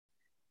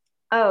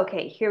Oh,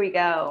 okay, here we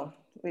go.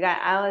 We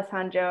got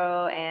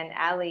Alessandro and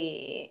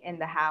Ali in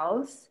the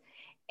house.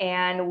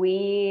 And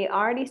we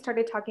already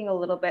started talking a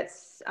little bit,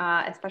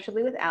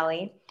 especially with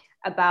Ali,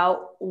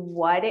 about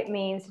what it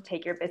means to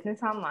take your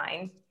business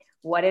online,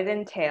 what it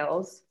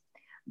entails,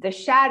 the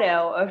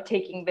shadow of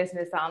taking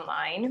business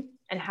online,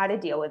 and how to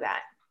deal with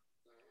that.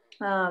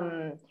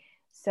 Um,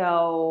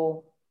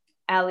 so,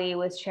 Ali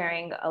was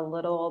sharing a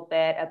little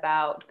bit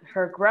about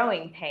her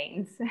growing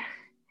pains.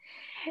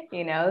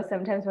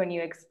 Sometimes when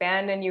you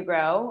expand and you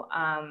grow,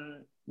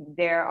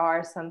 there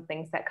are some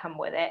things that come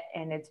with it.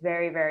 And it's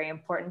very, very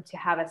important to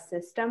have a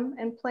system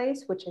in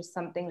place, which is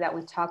something that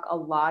we talk a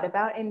lot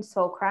about in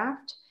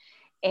Soulcraft,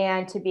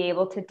 and to be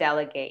able to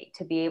delegate,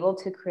 to be able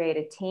to create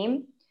a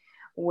team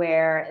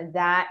where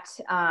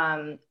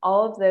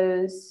all of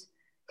those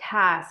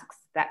tasks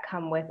that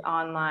come with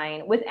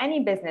online, with any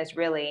business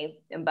really,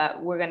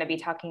 but we're going to be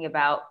talking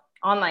about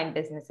online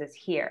businesses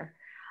here,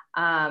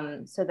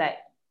 so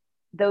that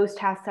those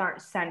tasks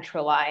aren't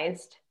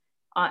centralized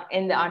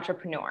in the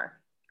entrepreneur.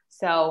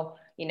 So,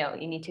 you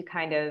need to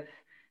kind of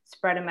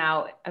spread them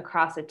out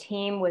across a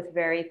team with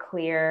very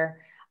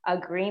clear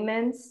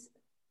agreements,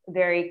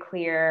 very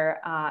clear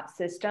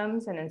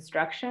systems and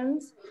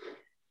instructions,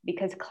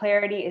 because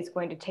clarity is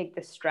going to take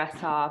the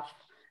stress off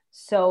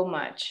so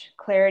much.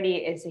 Clarity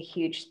is a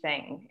huge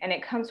thing, and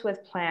it comes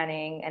with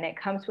planning and it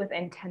comes with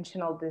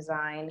intentional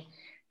design,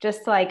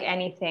 just like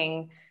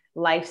anything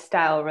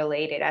lifestyle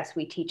related, as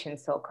we teach in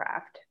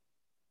Soulcraft.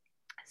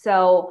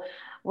 So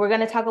we're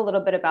going to talk a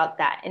little bit about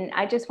that. And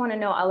I just want to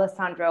know,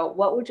 Alessandro,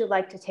 what would you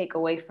like to take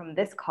away from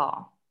this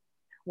call?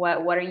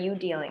 What are you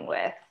dealing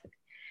with?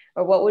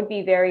 Or what would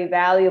be very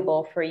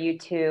valuable for you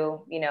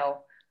to,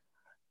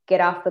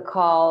 get off the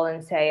call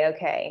and say,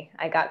 okay,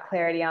 I got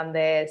clarity on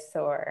this,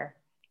 or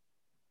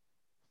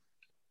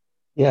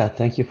Yeah,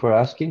 thank you for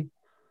asking.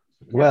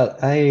 Well,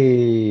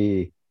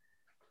 absolutely.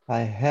 I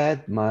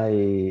had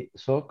my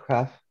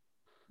Soulcraft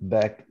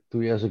back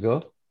 2 years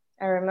ago,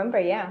 I remember,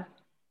 yeah.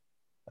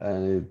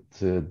 and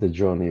the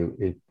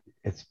journey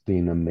it's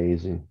been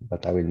amazing.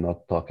 But I will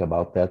not talk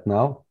about that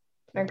now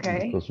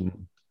Okay. because,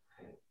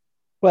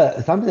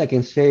 well, something I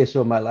can say.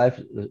 So my life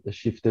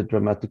shifted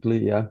dramatically,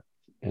 yeah,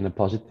 in a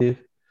positive.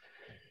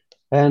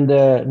 And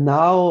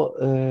now,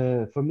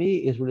 for me,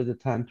 is really the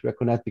time to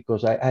reconnect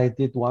because I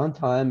did one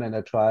time and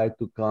I tried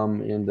to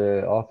come in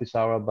the office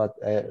hour, but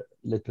a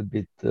little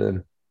bit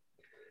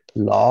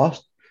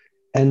lost.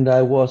 And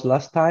I was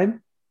last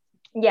time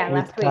Yeah,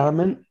 with last week.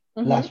 Carmen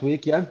Mm-hmm. last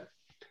week, yeah.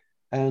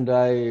 And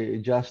I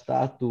just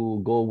start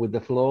to go with the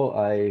flow.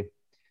 I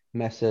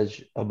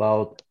message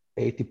about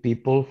 80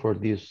 people for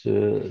this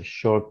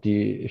short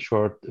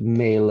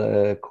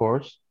mail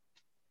course,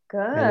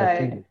 and I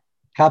think Good.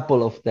 a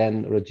couple of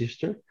them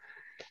register.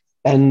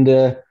 And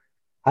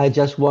I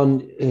just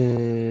want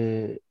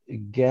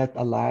get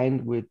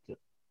aligned with.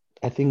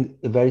 I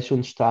think very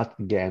soon start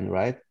again,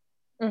 right?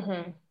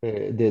 Mm-hmm.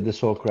 The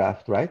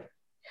Soulcraft, right?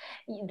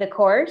 The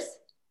course.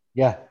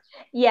 Yeah,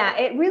 Yeah,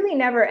 it really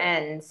never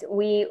ends.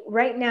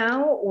 Right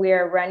now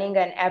we're running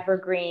an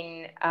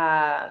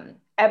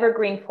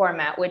evergreen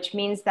format, which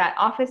means that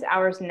office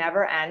hours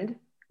never end.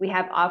 We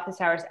have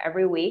office hours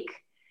every week.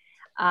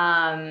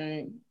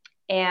 Um,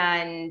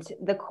 and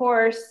the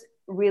course,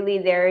 really,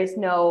 there is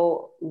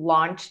no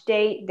launch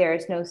date, there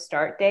is no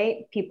start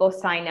date. People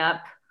sign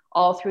up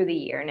all through the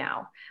year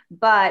now.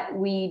 But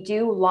we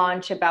do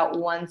launch about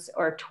once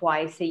or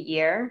twice a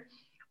year,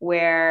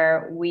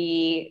 where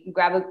we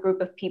grab a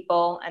group of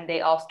people and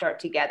they all start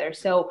together.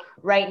 So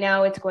right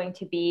now it's going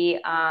to be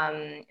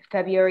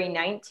February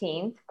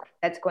 19th.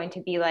 That's going to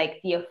be like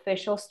the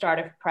official start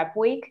of prep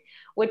week,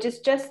 which is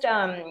just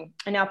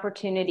an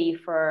opportunity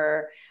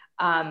for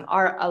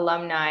our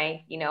alumni,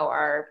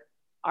 our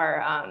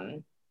yeah,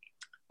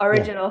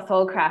 original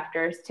soul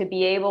crafters, to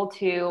be able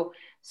to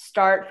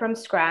start from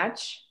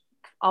scratch,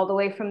 all the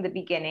way from the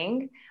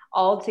beginning,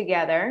 all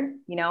together,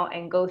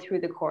 and go through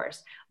the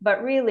course.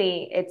 But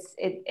really,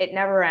 it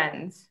never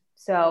ends.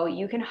 So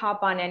you can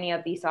hop on any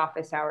of these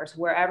office hours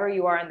wherever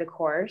you are in the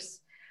course,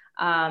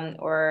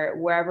 or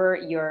wherever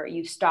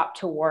you stop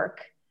to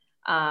work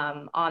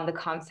on the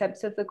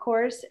concepts of the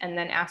course, and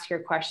then ask your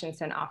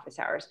questions in office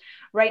hours.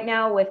 Right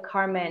now with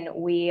Carmen,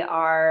 we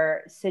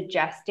are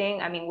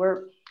suggesting, I mean,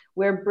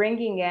 we're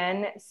bringing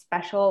in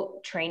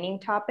special training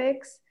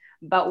topics,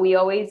 but we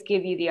always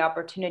give you the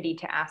opportunity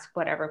to ask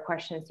whatever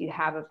questions you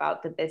have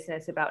about the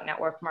business, about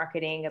network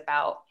marketing,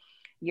 about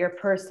your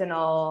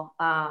personal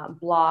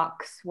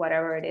blocks,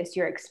 whatever it is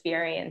you're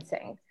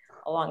experiencing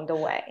along the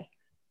way.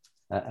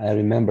 I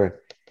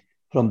remember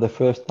from the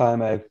first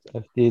time I've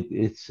did.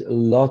 It's a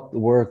lot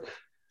work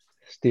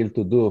still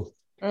to do,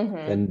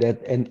 Mm-hmm.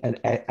 and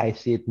I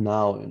see it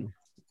now,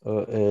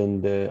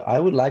 and I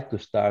would like to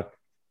start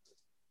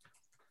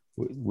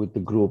with the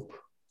group.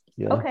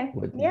 Yeah, Okay.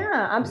 with Yeah,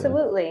 yeah,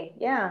 absolutely.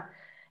 Yeah.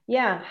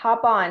 Yeah.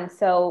 Hop on.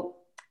 So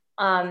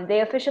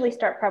they officially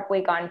start prep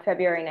week on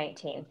February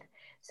 19th.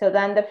 So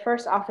then the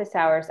first office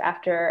hours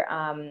after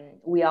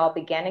we all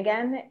begin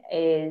again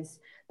is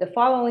the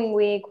following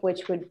week,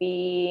 which would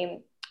be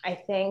I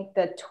think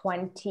the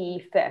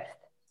 25th,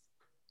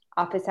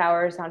 office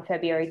hours on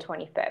February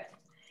 25th. Yeah.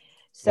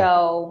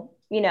 So,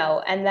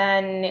 and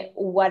then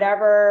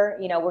whatever,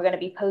 we're going to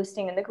be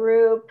posting in the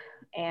group,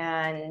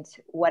 and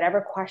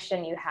whatever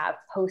question you have,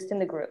 post in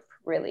the group,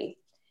 really.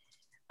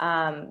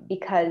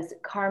 Because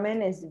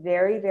Carmen is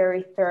very,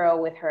 very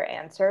thorough with her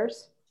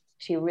answers.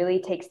 She really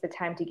takes the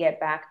time to get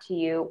back to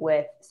you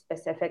with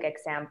specific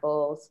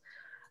examples.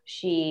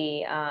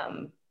 She,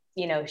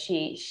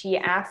 she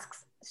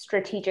asks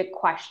strategic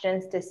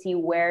questions to see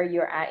where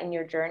you're at in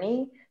your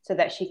journey, so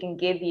that she can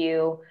give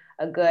you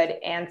a good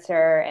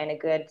answer and a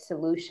good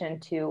solution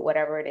to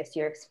whatever it is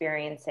you're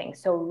experiencing.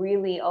 So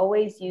really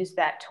always use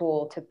that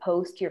tool to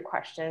post your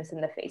questions in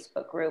the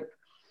Facebook group.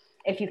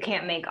 If you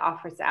can't make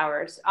office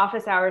hours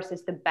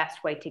is the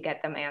best way to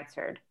get them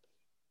answered.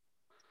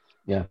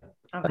 Yeah.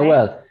 Okay.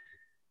 Well,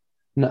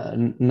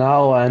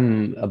 now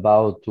I'm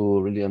about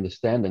to really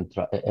understand and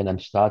try, and I'm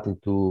starting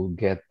to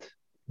get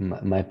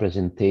my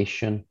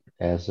presentation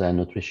as a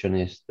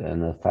nutritionist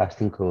and a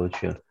fasting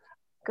coach.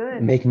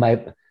 Good. Make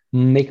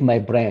my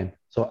brand.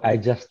 So I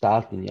just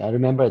started. I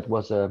remember it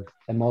was a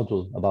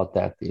module about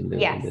that in the,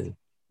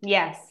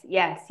 Yes.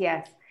 Yes.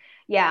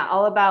 Yeah,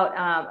 all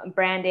about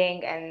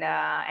branding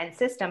and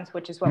systems,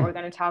 which is what we're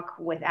going to talk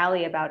with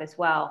Ali about as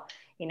well.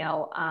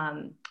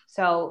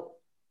 So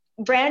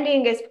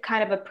branding is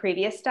kind of a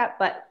previous step,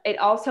 but it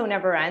also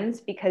never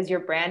ends, because your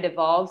brand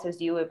evolves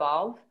as you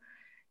evolve.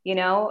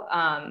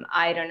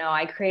 I don't know.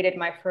 I created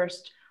my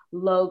first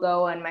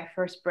logo and my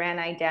first brand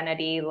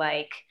identity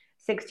like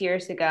 6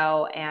 years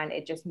ago, and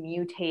it just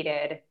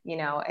mutated,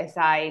 as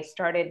I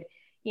started,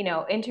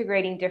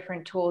 integrating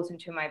different tools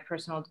into my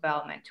personal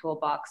development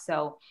toolbox.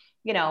 So,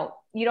 you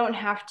don't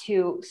have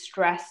to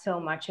stress so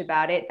much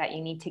about it that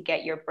you need to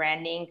get your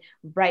branding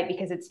right,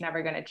 because it's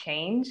never going to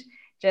change.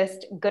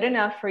 Just good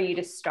enough for you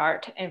to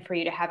start, and for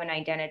you to have an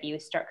identity. You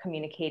start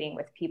communicating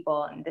with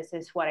people, and this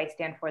is what I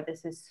stand for.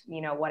 This is,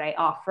 what I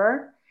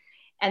offer.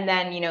 And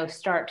then,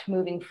 start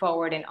moving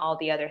forward in all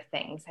the other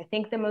things. I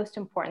think the most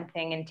important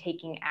thing in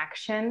taking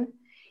action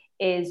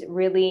is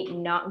really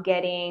not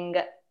getting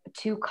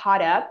too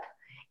caught up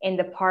in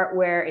the part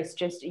where it's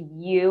just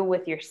you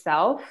with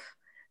yourself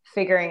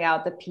figuring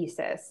out the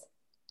pieces.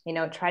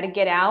 Try to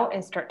get out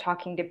and start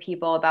talking to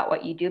people about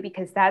what you do,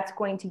 because that's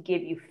going to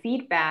give you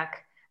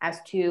feedback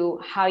as to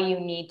how you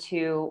need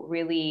to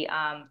really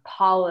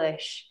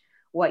polish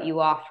what you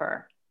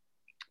offer.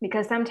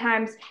 Because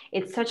sometimes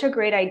it's such a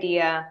great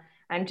idea.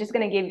 I'm just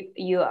going to give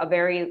you a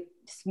very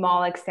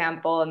small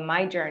example of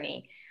my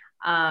journey.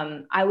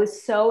 I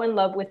was so in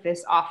love with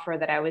this offer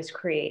that I was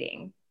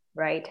creating,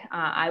 right?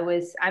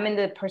 I'm in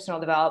the personal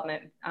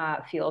development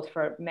field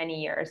for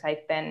many years.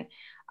 I've been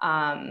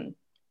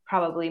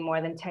probably more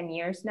than 10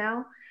 years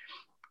now.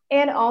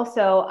 And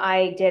also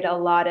I did a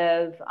lot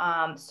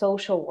of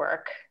social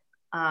work,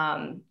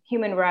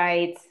 human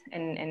rights,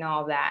 and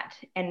all that.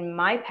 And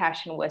my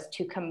passion was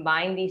to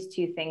combine these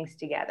two things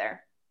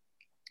together,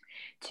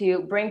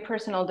 to bring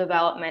personal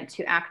development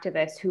to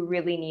activists who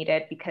really need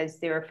it because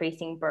they were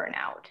facing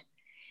burnout.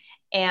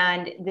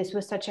 And this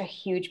was such a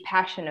huge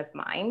passion of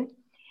mine.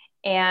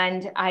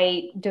 And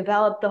I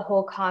developed the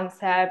whole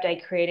concept. I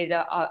created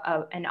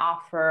an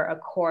offer, a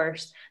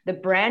course, the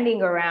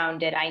branding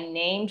around it. I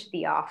named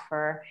the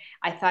offer.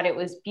 I thought it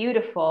was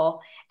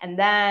beautiful. And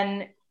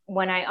then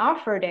when I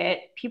offered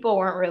it, people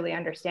weren't really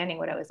understanding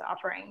what I was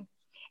offering.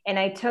 And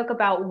I took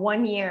about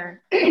 1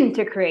 year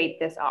to create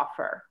this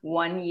offer,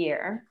 1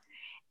 year.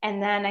 And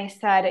then I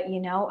said,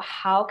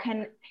 how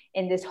can,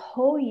 in this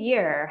whole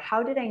year,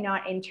 how did I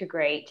not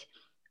integrate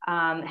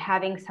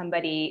having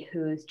somebody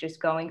who's just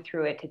going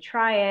through it to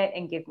try it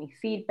and give me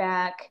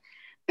feedback,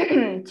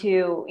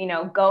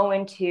 to, go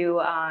into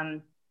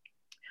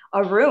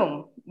a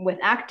room with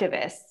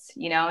activists,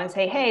 and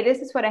say, hey, this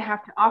is what I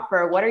have to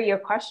offer. What are your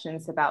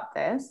questions about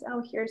this?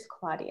 Oh, here's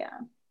Claudia.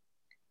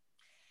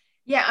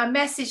 Yeah, I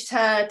messaged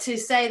her to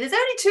say, there's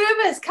only 2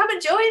 of us, come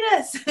and join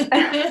us.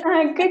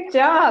 Good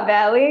job,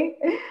 Ali.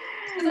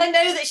 Because I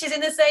know that she's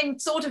in the same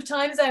sort of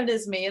time zone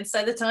as me, and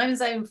so the time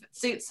zone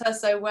suits her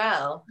so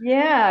well.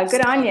 Yeah,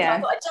 good on you. I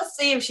thought I'd just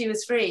see if she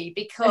was free,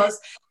 because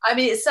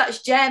it's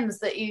such gems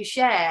that you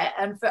share,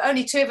 and for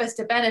only 2 of us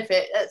to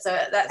benefit, that's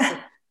a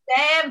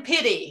damn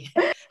pity.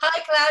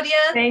 Hi,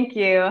 Claudia. Thank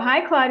you.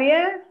 Hi,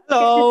 Claudia.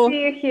 Hello. Good to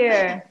see you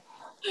here.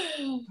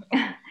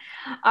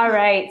 All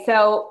right.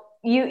 So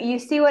you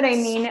see what I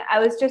mean? I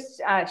was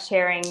just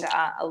sharing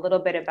a little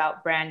bit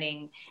about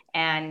branding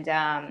and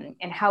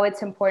how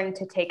it's important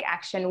to take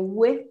action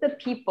with the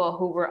people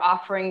who we're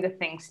offering the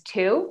things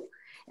to,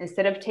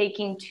 instead of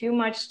taking too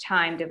much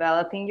time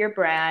developing your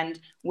brand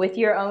with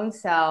your own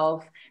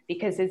self,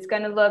 because it's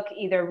going to look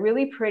either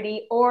really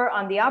pretty, or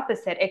on the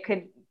opposite, it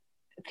could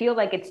feel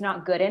like it's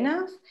not good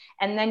enough.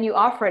 And then you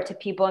offer it to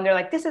people and they're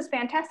like, this is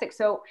fantastic.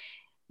 So,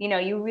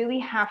 you really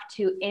have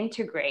to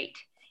integrate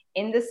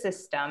in the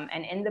system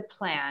and in the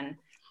plan,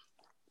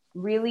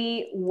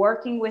 really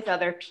working with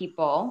other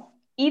people,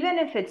 even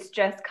if it's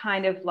just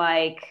kind of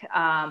like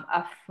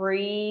a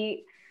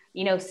free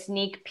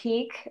sneak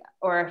peek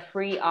or a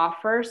free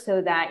offer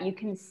so that you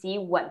can see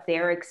what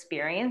their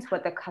experience,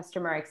 what the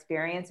customer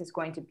experience is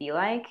going to be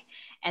like.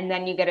 And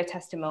then you get a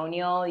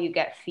testimonial, you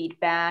get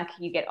feedback,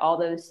 you get all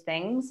those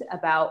things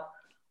about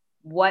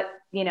what,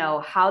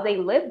 how they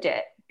lived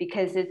it,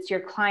 because it's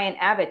your client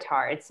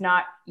avatar. It's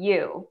not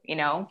you,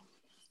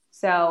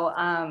 So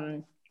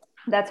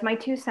that's my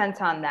 2 cents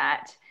on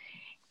that.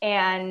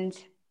 And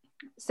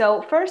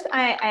so first,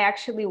 I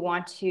actually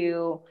want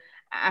to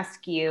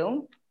ask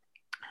you,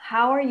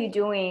 how are you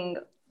doing?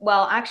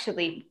 Well,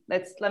 actually,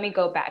 let me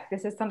go back.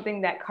 This is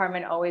something that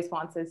Carmen always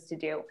wants us to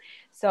do.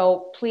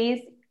 So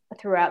please,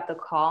 throughout the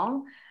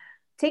call,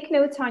 take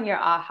notes on your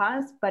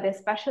ahas, but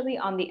especially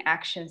on the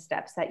action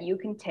steps that you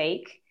can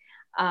take.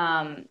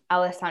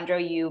 Alessandro,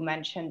 you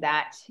mentioned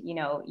that,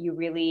 you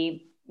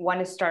really want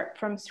to start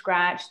from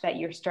scratch, that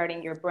you're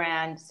starting your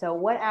brand. So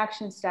what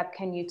action step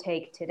can you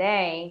take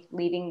today,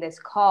 leaving this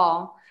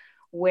call,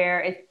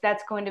 where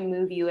that's going to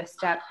move you a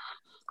step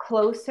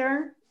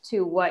closer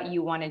to what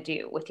you want to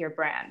do with your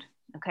brand?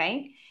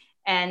 Okay.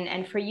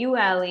 And for you,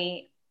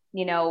 Ali,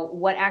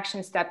 what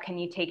action step can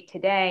you take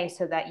today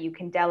so that you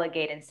can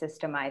delegate and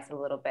systemize a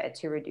little bit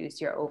to reduce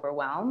your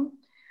overwhelm?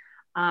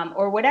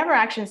 Or whatever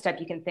action step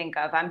you can think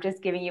of. I'm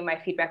just giving you my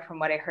feedback from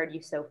what I heard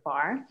you so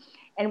far.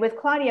 And with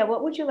Claudia,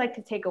 what would you like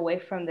to take away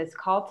from this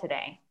call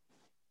today?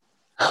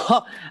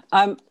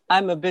 I'm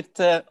a bit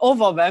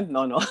overwhelmed.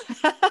 No.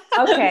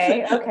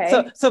 Okay.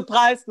 So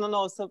surprised.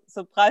 No.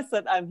 Surprised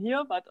that I'm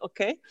here, but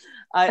okay.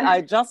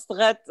 I just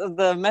read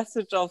the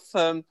message of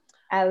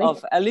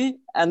Ali,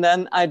 and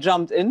then I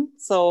jumped in.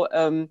 So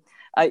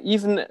I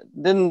even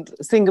didn't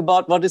think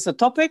about what is the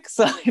topic.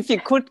 So if you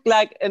could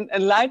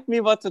enlighten me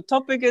what the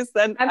topic is,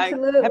 then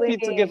Absolutely. I'm happy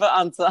to give an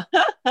answer.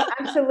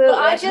 Absolutely. Well,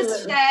 I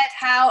just shared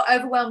how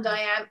overwhelmed I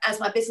am as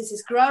my business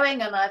is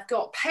growing, and I've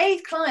got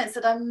paid clients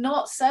that I'm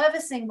not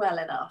servicing well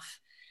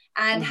enough,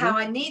 and how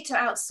I need to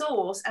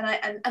outsource. And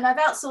I've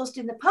outsourced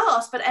in the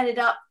past, but ended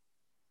up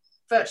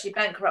virtually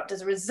bankrupt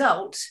as a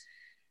result.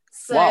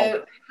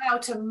 So how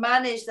to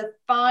manage the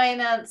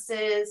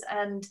finances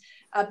and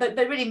but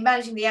really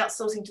managing the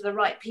outsourcing to the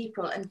right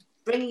people and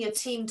bringing a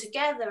team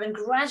together and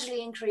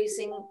gradually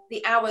increasing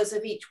the hours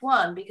of each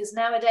one, because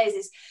nowadays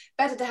it's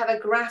better to have a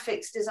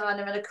graphics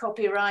designer and a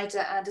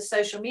copywriter and a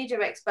social media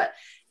expert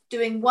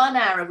doing 1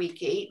 hour a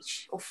week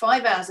each or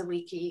 5 hours a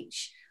week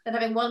each than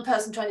having one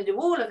person trying to do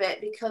all of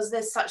it, because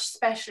there's such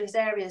specialist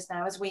areas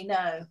now, as we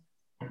know.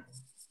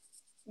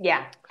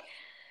 Yeah.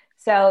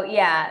 So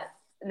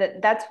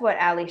that's what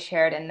Ali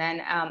shared. And then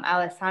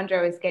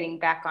Alessandro is getting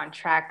back on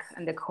track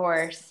on the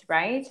course,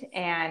 right?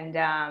 And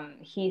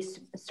he's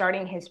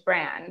starting his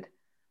brand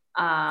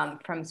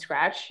from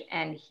scratch.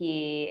 And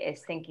he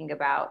is thinking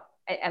about,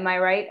 am I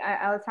right,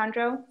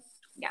 Alessandro?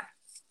 Yeah.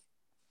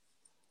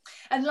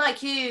 And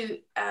like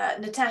you,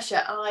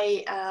 Natasha,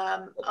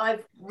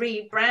 I've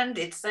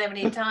rebranded so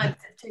many times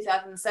since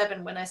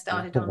 2007 when I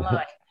started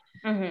online.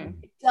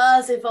 It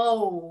does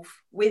evolve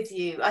with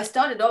you. I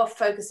started off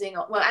focusing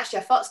on, I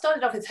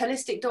started off as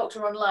Holistic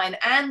Doctor Online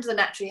and The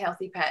Naturally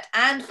Healthy Pet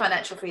and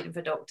Financial Freedom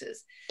for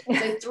Doctors.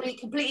 So 3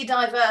 completely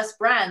diverse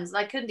brands, and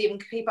I couldn't even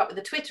keep up with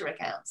the Twitter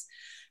accounts.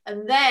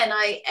 And then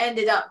I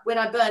ended up, when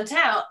I burnt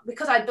out,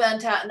 because I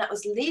burnt out and that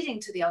was leading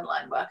to the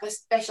online work, I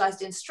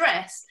specialized in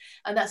stress,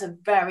 and that's a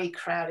very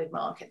crowded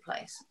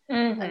marketplace.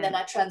 And then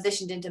I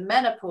transitioned into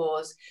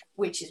menopause,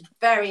 which is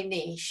very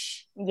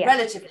niche,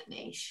 relatively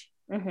niche.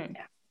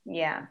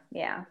 Yeah.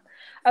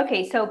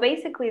 Okay, so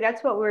basically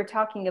that's what we're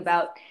talking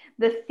about.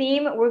 The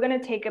theme, we're going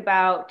to take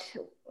about,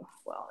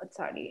 it's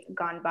already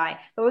gone by,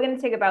 but we're going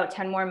to take about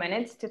 10 more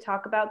minutes to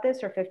talk about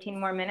this, or 15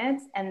 more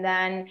minutes. And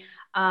then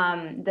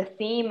the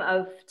theme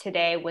of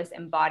today was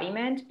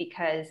embodiment,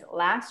 because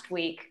last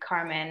week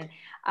Carmen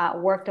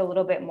worked a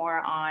little bit more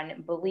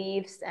on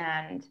beliefs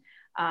and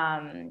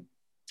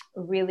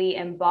really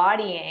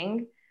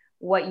embodying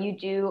what you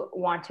do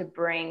want to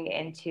bring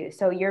into,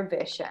 so your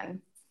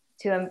vision,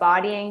 to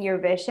embodying your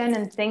vision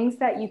and things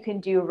that you can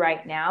do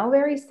right now,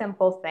 very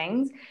simple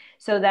things,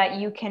 so that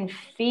you can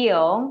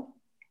feel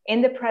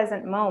in the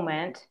present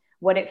moment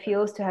what it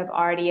feels to have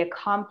already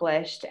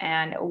accomplished,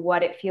 and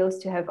what it feels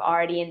to have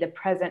already in the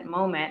present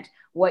moment,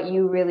 what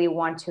you really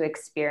want to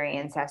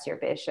experience as your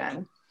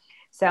vision.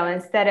 So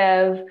instead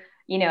of,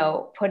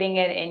 putting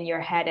it in your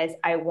head as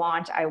I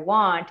want,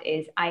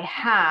 is I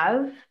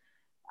have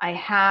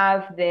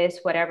this,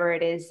 whatever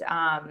it is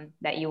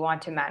that you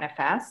want to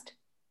manifest,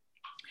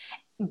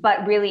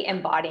 but really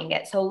embodying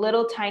it. So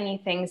little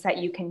tiny things that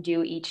you can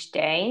do each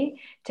day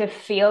to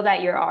feel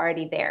that you're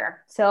already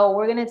there. So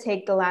we're going to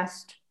take the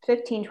last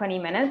 15, 20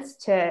 minutes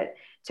to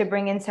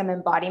bring in some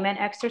embodiment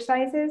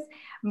exercises,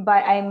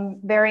 but I'm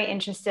very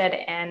interested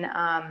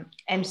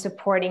in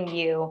supporting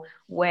you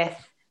with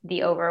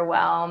the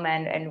overwhelm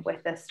and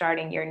with the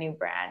starting your new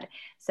brand.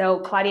 So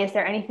Claudia, is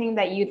there anything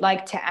that you'd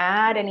like to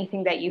add?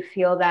 Anything that you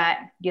feel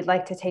that you'd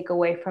like to take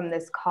away from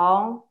this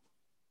call?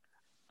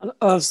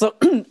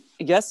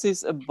 Yes,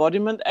 these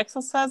embodiment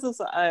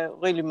exercises I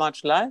really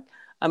much like.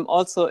 I'm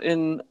also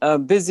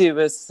busy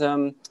with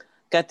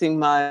getting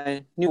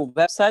my new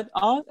website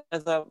out,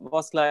 as I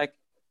was like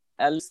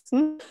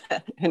Alison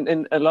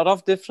in a lot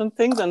of different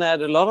things, and I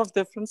had a lot of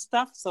different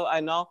stuff. So I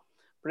now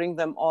bring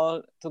them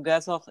all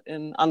together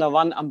under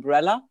one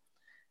umbrella.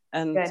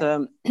 And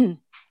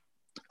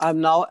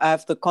I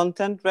have the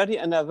content ready,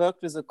 and I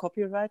worked with a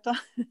copywriter.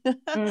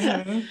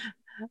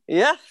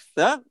 Yes,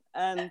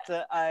 and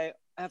I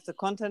have the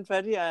content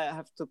ready. I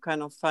have to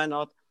kind of find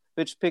out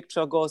which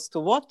picture goes to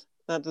what.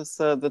 That is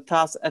the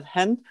task at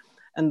hand.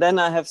 And then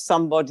I have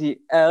somebody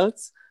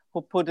else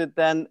who put it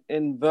then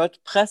in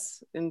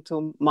WordPress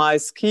into my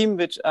scheme,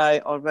 which I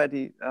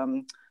already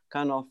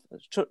kind of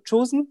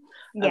chosen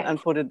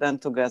and put it then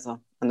together.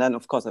 And then,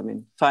 of course, I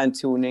mean, fine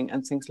tuning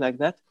and things like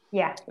that.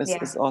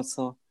 Is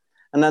also,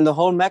 and then the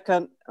whole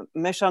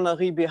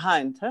machinery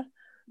behind. Huh?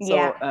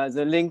 So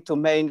the link to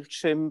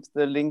MailChimp,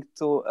 the link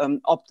to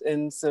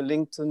opt-ins, the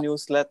link to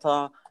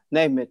newsletter,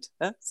 name it.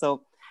 Huh?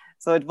 So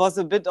it was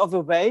a bit of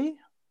a way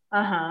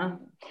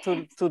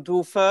to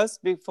do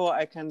first before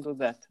I can do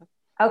that.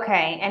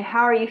 Okay, and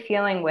how are you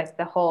feeling with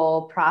the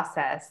whole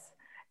process?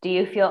 Do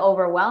you feel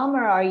overwhelmed,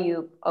 or are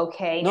you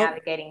okay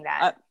navigating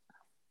that?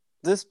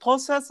 This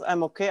process,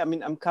 I'm okay. I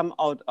mean, I'm come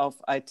out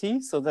of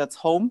IT, so that's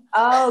home.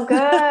 Oh,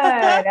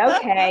 good.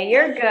 Okay,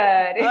 you're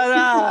good.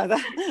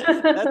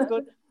 That's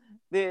good.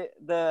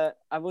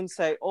 I wouldn't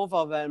say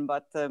overwhelmed,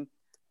 but the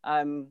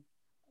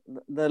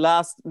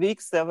last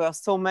weeks there were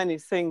so many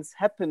things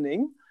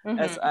happening.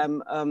 As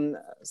I'm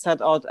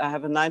set out, I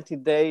have a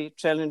 90-day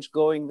challenge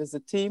going with the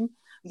team.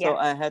 So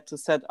I had to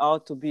set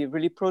out to be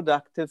really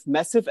productive,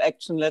 massive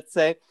action, let's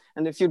say.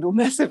 And if you do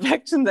massive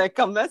action, there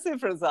come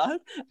massive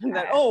result. And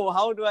then,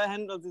 how do I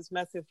handle this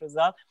massive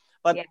result?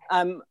 But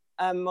I'm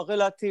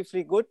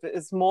relatively good.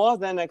 It's more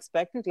than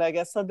expected. Like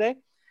yesterday,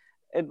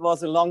 it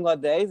was a longer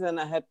day than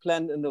I had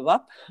planned in the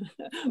WAP.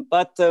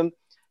 But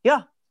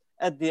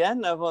at the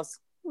end, I was,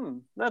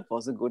 that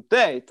was a good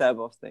day type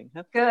of thing.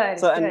 Good.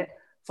 So, good. And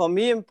for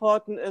me,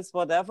 important is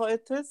whatever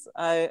it is,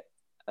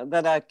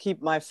 that I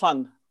keep my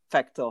fun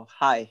factor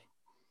high.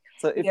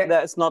 So if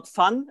there is not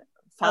fun,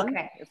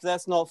 if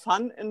there's no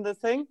fun in the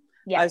thing,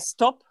 I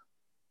stop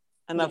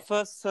and I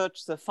first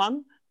search the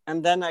fun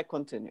and then I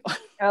continue.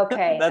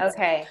 Okay.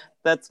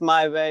 That's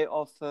my way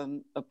of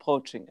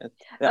approaching it.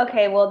 Yeah.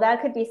 Okay, well,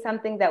 that could be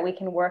something that we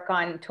can work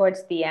on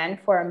towards the end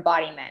for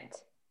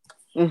embodiment.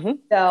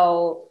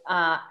 So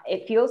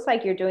it feels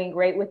like you're doing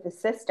great with the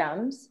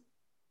systems.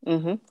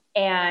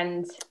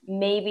 And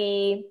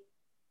maybe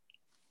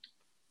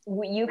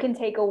you can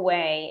take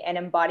away an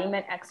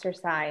embodiment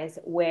exercise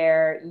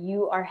where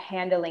you are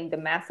handling the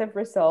massive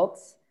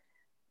results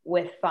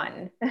with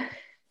fun.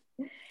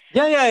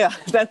 Yeah.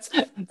 That's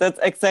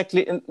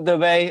exactly the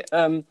way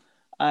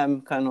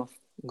I'm kind of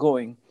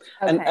going.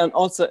 And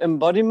also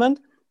embodiment.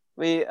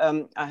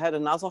 I had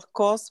another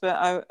course where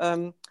I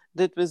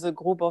did with a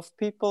group of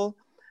people,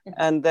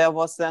 and there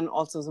was then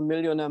also the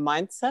millionaire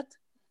mindset.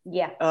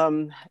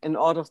 In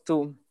order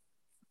to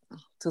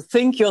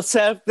think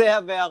yourself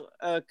there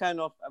where kind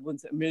of, I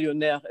wouldn't say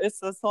millionaire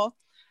is a thought,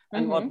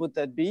 and what would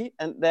that be?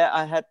 And there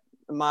I had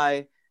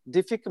my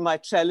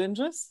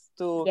challenges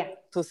to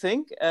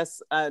think,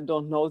 as I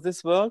don't know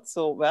this world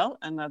so well,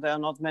 and there are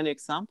not many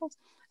examples.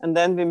 And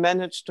then we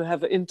managed to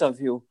have an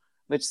interview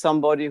with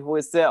somebody who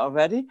is there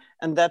already,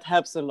 and that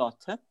helps a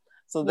lot.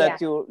 So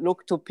that you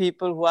look to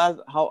people who are,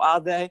 how are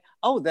they?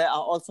 Oh, they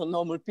are also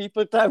normal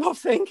people type of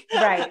thing.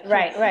 Right.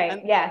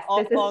 Yes,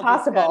 this is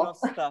possible. Kind of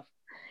stuff.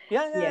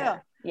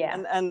 Yeah.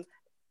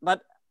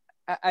 But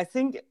I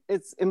think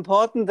it's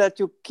important that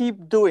you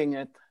keep doing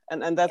it.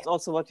 And that's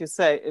also what you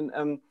say.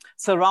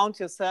 Surround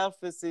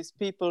yourself with these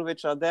people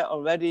which are there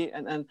already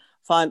and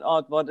find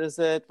out what is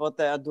it, what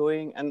they are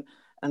doing, and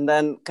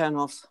then kind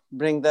of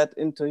bring that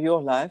into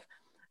your life.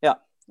 Yeah.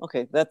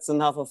 Okay. That's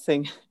another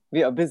thing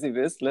we are busy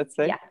with, let's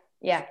say.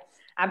 Yeah,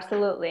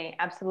 absolutely.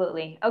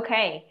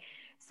 Okay.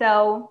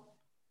 So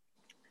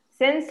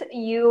since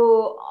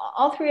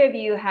all three of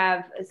you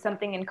have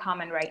something in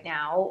common right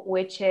now,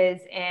 which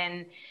is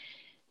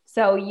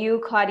so you,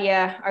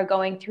 Claudia, are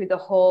going through the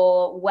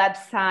whole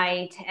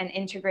website and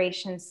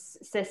integration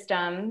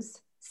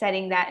systems,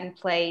 setting that in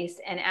place.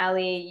 And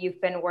Ali,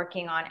 you've been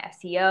working on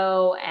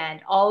SEO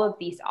and all of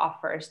these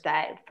offers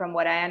that, from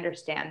what I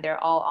understand,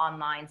 they're all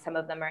online. Some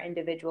of them are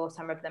individual,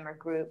 some of them are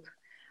group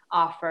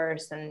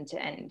offers, and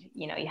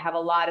you have a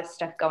lot of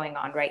stuff going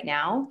on right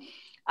now.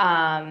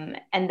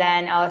 And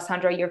then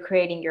Alessandro, you're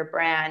creating your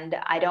brand.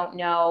 I don't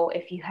know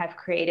if you have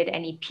created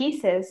any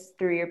pieces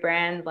through your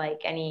brand,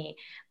 like any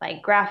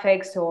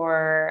graphics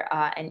or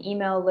an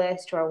email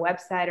list or a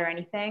website or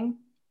anything.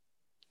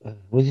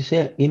 What did you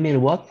say? Email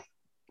what?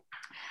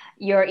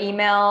 Your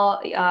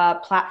email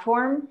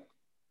platform?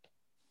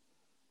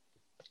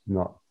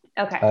 No.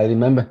 Okay. I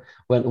remember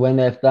when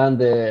I've done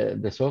the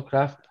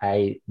SCYWT100K,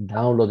 I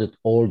downloaded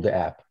all the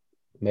app,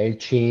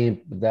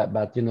 MailChimp,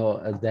 but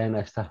then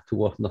I started to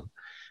work. No,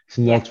 it's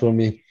not for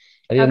me.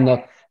 I did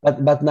not.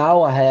 But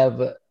now I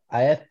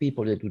have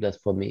people that do that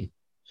for me.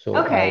 So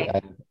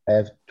I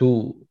have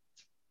two.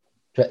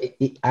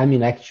 I'm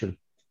in action.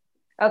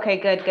 Okay,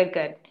 good.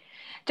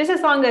 just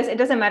as long as, it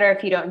doesn't matter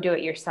if you don't do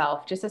it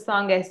yourself, just as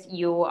long as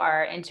you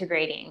are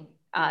integrating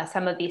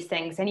some of these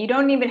things, and you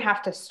don't even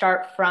have to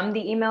start from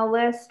the email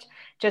list,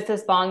 just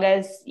as long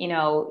as, you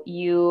know,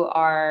 you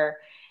are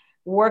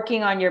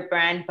working on your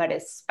brand, but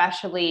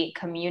especially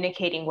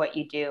communicating what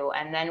you do.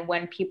 And then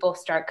when people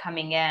start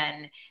coming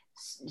in,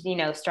 you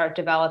know, start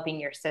developing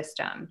your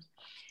system.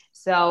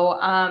 So,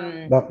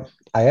 but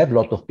I have a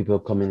lot of people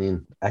coming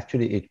in.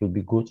 Actually, it will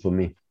be good for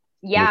me.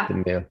 Yeah.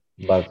 With the mail,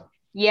 but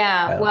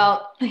yeah.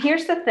 Well,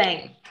 here's the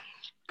thing.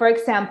 For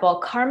example,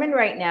 Carmen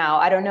right now,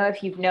 I don't know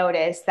if you've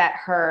noticed that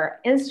her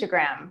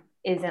Instagram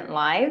isn't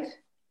live.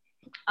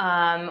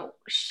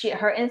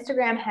 Her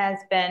Instagram has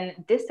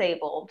been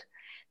disabled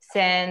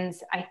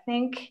since, I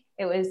think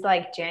it was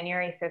like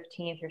January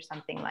 15th or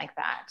something like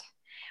that,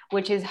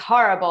 which is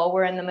horrible.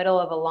 We're in the middle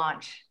of a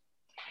launch.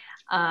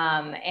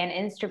 And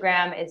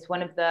Instagram is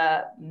one of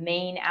the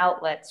main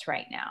outlets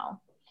right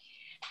now.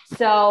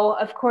 So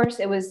of course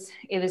it was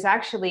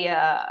actually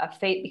a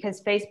fate,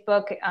 because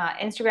Facebook,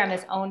 Instagram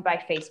is owned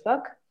by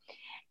Facebook.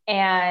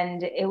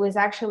 And it was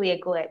actually a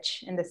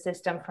glitch in the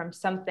system from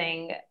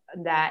something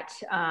that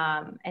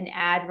an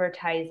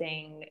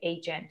advertising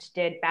agent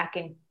did back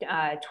in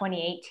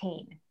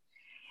 2018.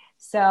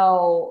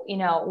 So, you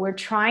know, we're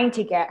trying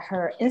to get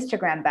her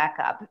Instagram back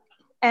up.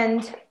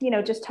 And, you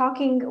know, just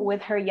talking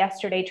with her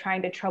yesterday,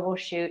 trying to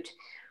troubleshoot,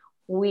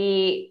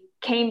 we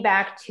came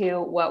back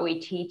to what we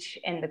teach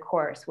in the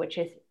course, which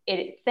is,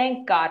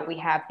 thank God we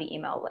have the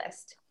email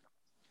list.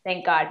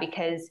 Thank God,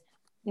 because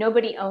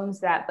nobody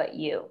owns that but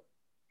you.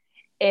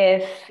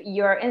 If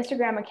your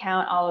Instagram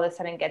account all of a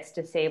sudden gets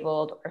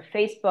disabled, or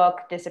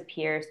Facebook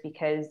disappears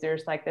because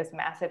there's like this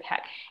massive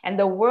hack, and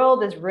the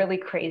world is really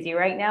crazy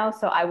right now,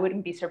 so I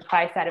wouldn't be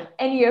surprised out of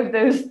any of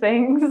those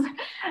things,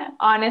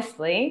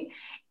 honestly.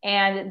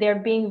 And they're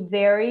being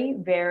very,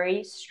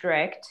 very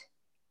strict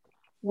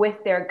with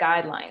their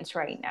guidelines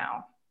right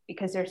now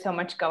because there's so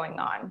much going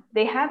on.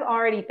 They have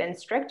already been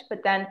strict,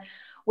 but then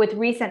with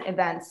recent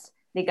events,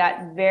 they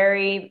got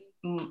very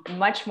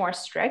much more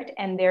strict,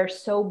 and they're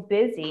so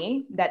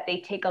busy that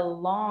they take a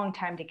long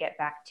time to get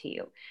back to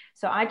you.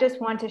 So I just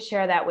want to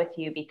share that with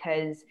you,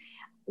 because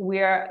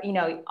we're, you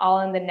know,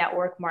 all in the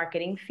network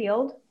marketing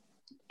field,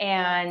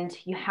 and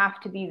you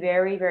have to be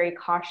very, very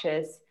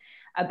cautious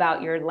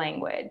about your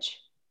language.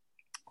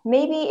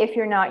 Maybe if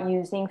you're not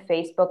using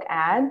Facebook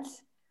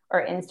ads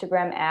or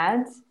Instagram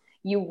ads,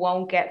 you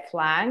won't get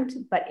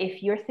flagged. But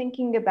if you're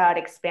thinking about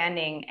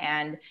expanding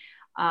and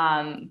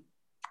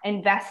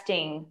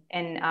investing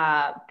in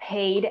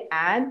paid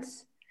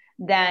ads,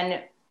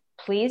 then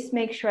please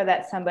make sure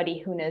that somebody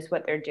who knows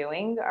what they're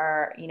doing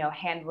are, you know,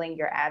 handling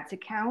your ads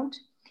account,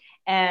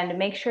 and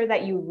make sure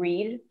that you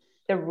read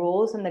the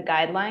rules and the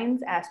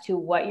guidelines as to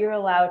what you're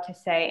allowed to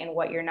say and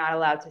what you're not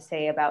allowed to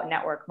say about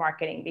network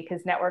marketing,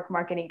 because network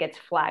marketing gets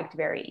flagged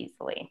very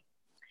easily,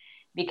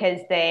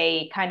 because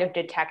they kind of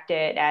detect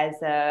it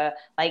as a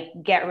like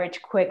get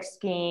rich quick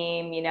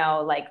scheme, you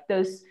know, like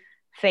those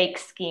fake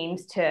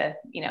schemes to,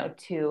 you know,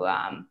 to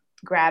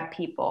grab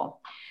people.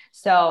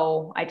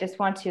 So I just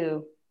want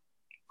to,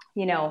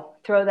 you know,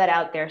 throw that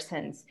out there,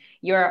 since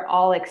you're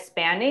all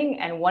expanding.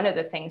 And one of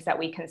the things that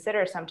we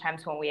consider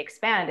sometimes when we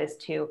expand is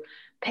to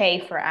pay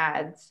for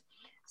ads.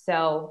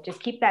 So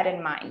just keep that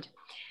in mind.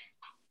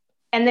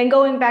 And then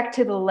going back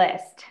to the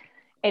list,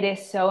 it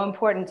is so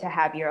important to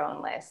have your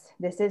own list.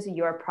 This is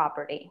your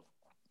property.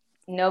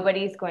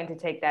 Nobody's going to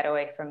take that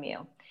away from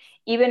you.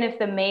 Even if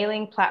the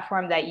mailing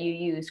platform that you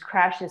use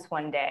crashes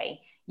one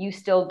day, you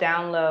still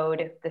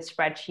download the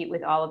spreadsheet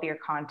with all of your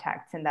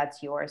contacts, and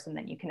that's yours, and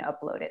then you can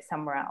upload it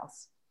somewhere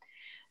else.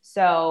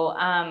 So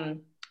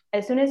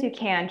as soon as you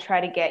can,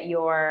 try to get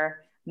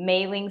your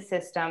mailing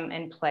system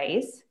in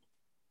place,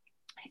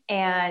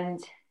 and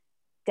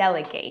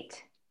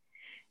delegate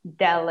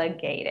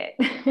it.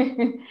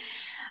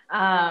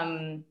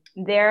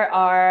 There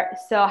are,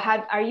 so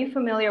are you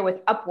familiar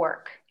with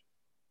Upwork?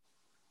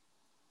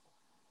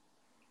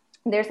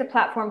 There's a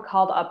platform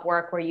called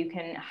Upwork where you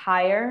can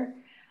hire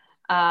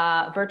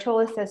virtual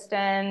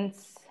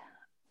assistants,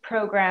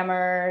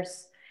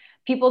 programmers,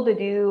 people to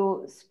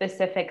do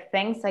specific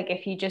things. Like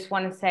if you just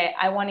want to say,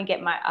 I want to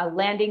get a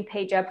landing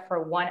page up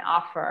for one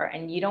offer,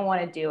 and you don't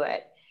want to do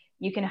it,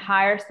 you can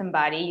hire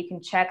somebody. You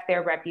can check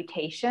their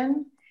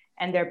reputation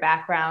and their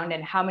background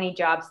and how many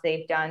jobs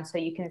they've done, so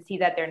you can see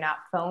that they're not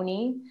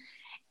phony,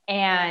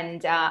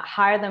 and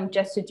hire them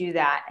just to do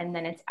that, and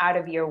then it's out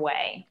of your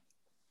way.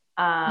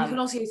 You can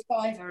also use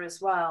Fiverr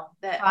as well.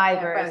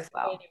 Fiverr as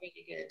well. Really,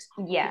 really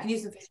good. Yeah. You can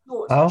use them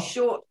for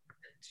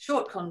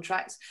short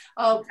contracts.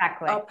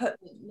 Exactly. I'll put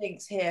the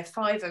links here.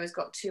 Fiverr has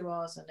got 2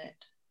 R's in it.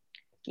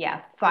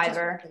 Yeah,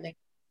 Fiverr.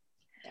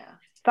 Yeah.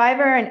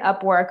 Fiverr and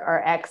Upwork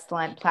are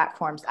excellent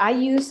platforms. I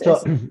use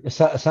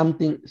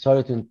something.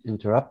 Sorry to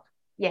interrupt.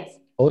 Yes.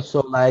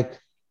 Also, like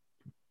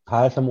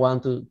hire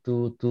someone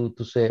to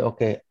say,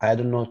 okay, I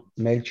don't know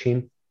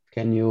MailChimp.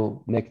 Can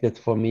you make that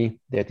for me,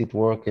 that it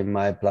work in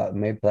my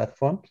mail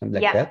platform?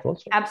 Something like that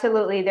also?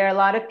 Absolutely. There are a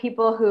lot of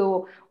people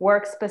who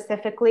work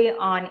specifically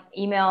on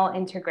email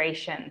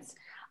integrations.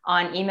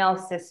 on email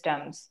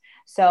systems.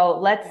 So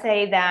let's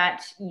say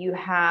that you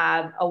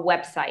have a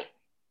website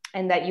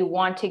and that you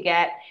want to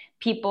get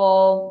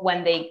people,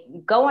 when they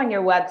go on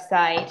your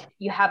website,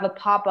 you have a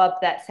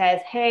pop-up that says,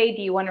 hey,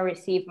 do you want to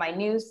receive my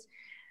news?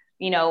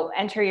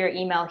 Enter your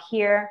email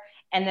here.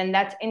 And then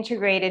that's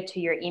integrated to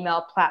your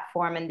email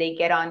platform and they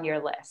get on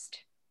your list.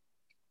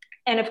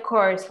 And of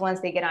course, once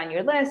they get on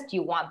your list,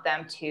 you want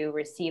them to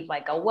receive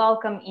like a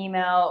welcome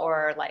email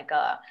or like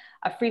a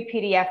free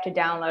PDF to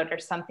download or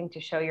something to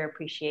show your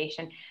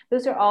appreciation.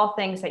 Those are all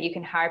things that you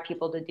can hire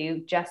people to do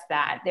just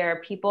that. There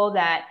are people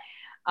that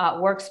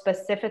work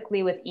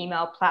specifically with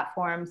email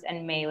platforms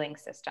and mailing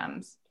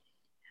systems.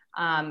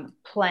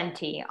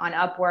 Plenty on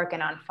Upwork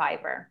and on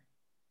Fiverr.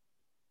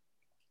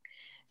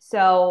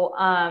 So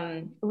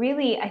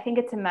really, I think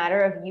it's a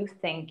matter of you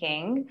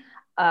thinking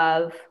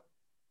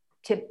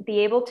to be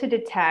able to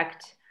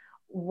detect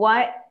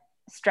what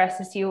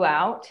stresses you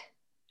out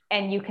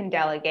and you can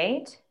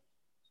delegate,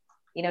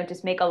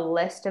 just make a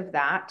list of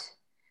that.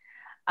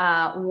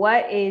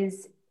 What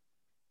is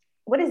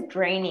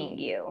draining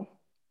you,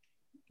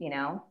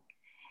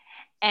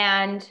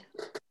 and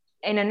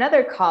in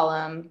another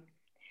column,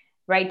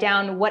 write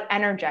down what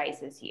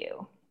energizes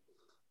you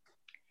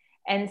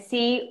and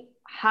see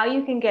how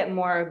you can get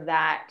more of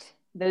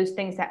those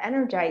things that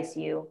energize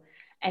you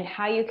and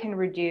how you can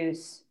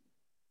reduce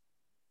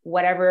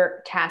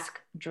whatever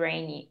task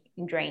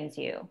drains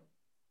you.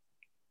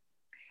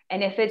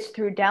 And if it's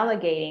through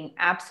delegating,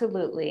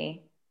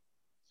 absolutely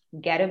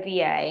get a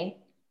VA.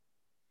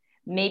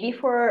 Maybe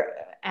for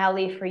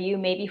Ali, for you,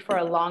 maybe for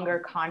a longer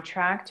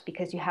contract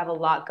because you have a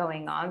lot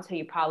going on. So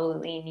you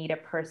probably need a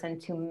person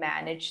to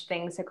manage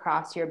things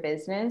across your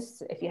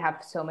business. If you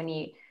have so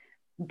many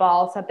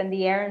balls up in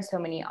the air and so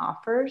many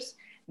offers,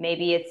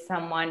 maybe it's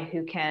someone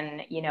who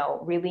can,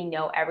 really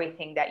know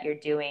everything that you're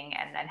doing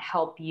and then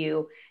help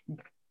you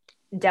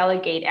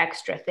delegate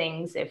extra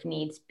things if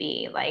needs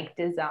be, like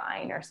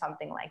design or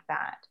something like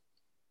that.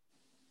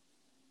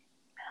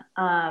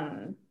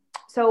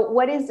 So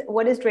what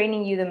is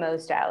draining you the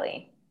most,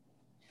 Ali?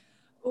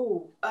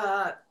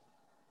 I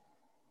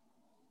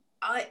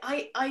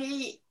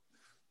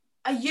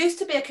used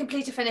to be a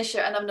completer finisher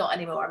and I'm not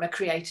anymore. I'm a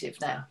creative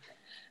now.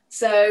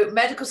 So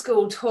medical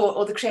school taught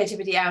all the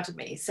creativity out of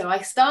me. So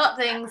I start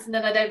things and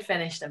then I don't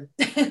finish them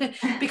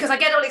because I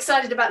get all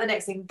excited about the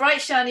next thing,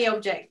 bright, shiny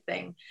object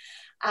thing.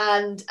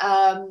 And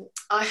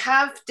I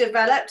have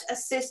developed a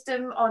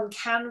system on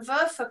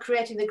Canva for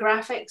creating the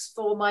graphics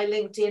for my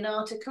LinkedIn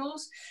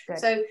articles. Good.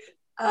 So,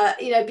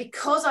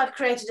 because I've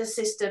created a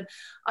system,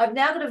 I've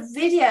now got to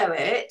video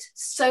it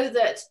so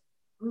that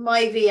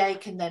my VA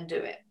can then do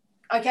it.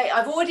 Okay,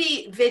 I've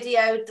already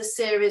videoed the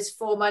series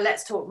for my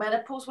Let's Talk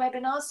Menopause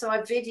webinars. So I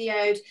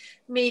videoed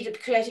me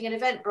creating an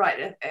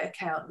Eventbrite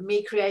account,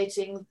 me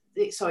creating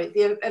the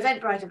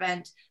Eventbrite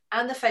event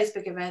and the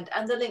Facebook event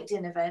and the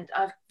LinkedIn event.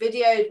 I've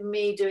videoed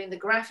me doing the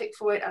graphic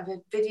for it. I've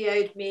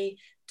videoed me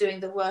doing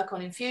the work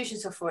on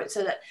infusions for it,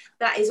 so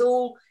that is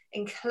all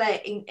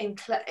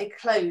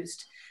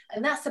enclosed.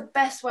 And that's the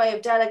best way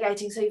of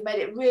delegating. So you've made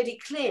it really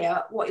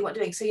clear what you want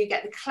doing. So you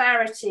get the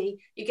clarity,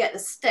 you get the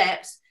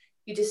steps,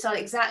 you decide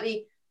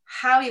exactly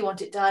how you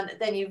want it done,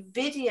 then you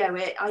video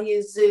it. I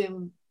use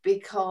Zoom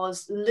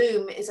because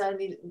Loom is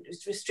only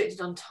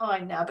restricted on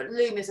time now, but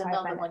Loom is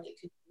another one you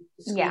could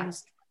use.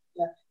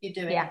 You're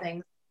doing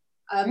things.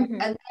 And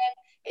then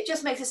it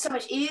just makes it so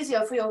much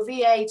easier for your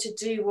VA to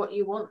do what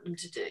you want them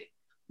to do.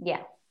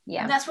 Yeah.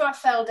 And that's where I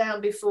fell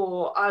down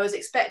before. I was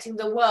expecting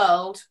the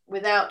world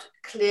without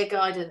clear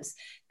guidance.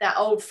 That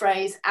old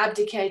phrase,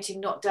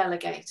 abdicating, not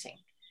delegating.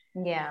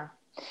 Yeah.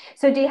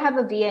 So do you have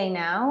a VA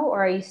now,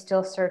 or are you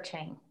still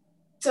searching?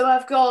 So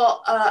I've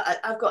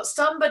got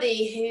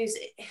somebody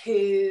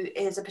who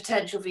is a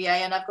potential VA,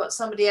 and I've got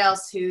somebody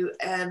else who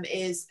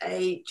is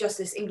just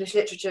this English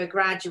literature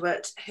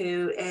graduate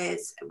who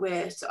is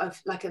sort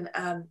of like an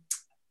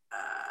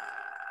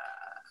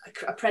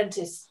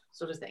apprentice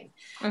sort of thing.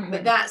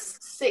 But that's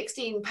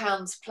 £16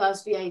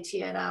 plus VAT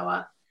an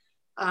hour.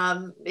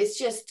 It's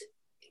just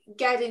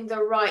getting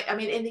the right. I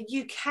mean, in the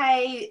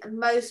UK,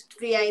 most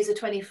VAs are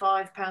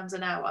 £25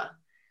 an hour.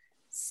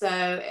 So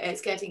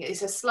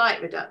it's a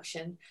slight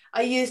reduction.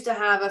 I used to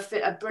have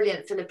a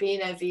brilliant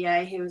Filipino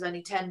VA who was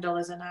only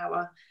 $10 an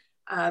hour.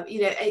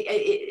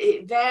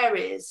 It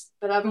varies,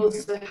 but I've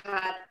also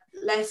had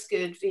less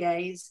good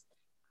VAs.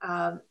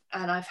 And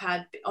I've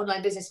had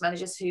online business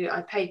managers who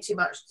I paid too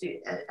much to.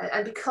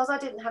 And because I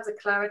didn't have the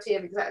clarity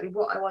of exactly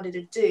what I wanted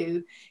to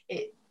do,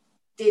 it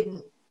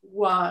didn't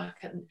work.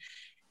 And,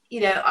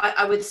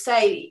 I would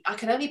say, I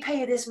can only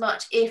pay you this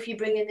much if you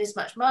bring in this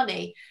much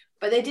money.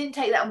 But they didn't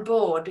take that on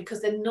board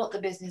because they're not the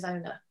business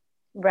owner.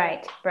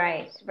 Right.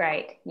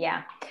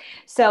 Yeah.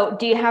 So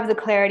do you have the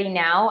clarity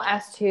now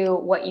as to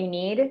what you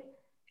need?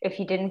 If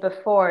you didn't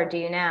before, do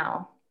you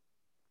now?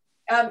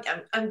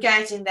 I'm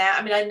getting there.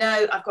 I mean, I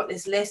know I've got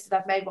this list that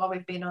I've made while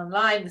we've been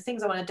online. The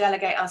things I want to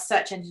delegate are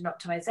search engine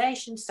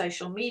optimization,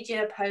 social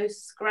media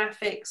posts,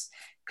 graphics,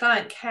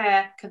 client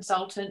care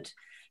consultant.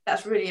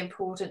 That's really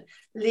important.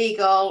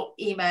 Legal,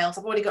 emails.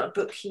 I've already got a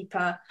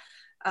bookkeeper.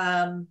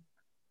 But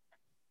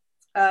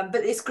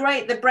it's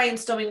great, the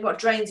brainstorming, what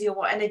drains you and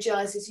what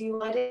energizes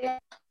you idea.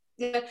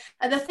 Yeah.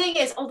 And the thing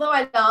is, although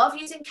I love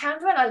using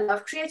Canva and I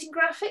love creating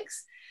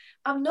graphics,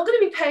 I'm not going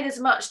to be paid as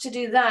much to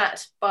do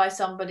that by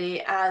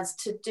somebody as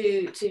to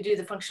do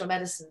the functional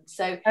medicine.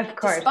 So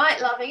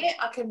despite loving it,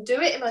 I can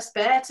do it in my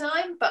spare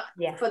time, but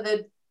for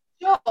the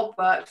job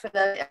work,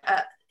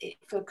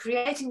 for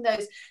creating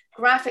those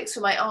graphics for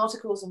my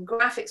articles and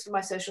graphics for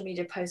my social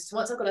media posts,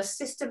 once I've got a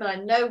system and I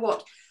know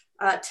what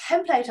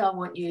template I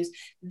want used,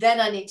 then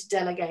I need to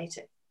delegate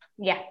it.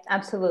 Yeah,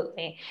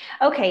 absolutely.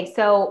 Okay,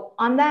 so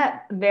on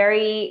that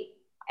very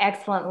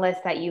excellent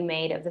list that you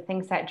made of the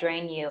things that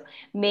drain you,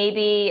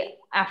 maybe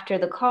after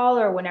the call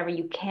or whenever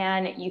you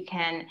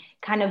can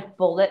kind of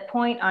bullet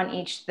point on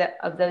each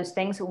of those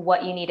things,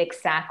 what you need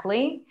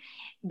exactly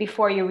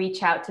before you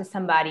reach out to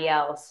somebody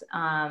else.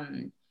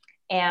 And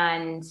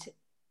I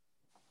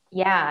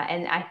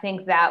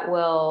think that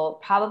will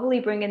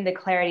probably bring in the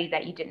clarity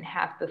that you didn't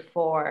have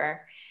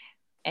before.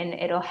 And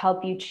it'll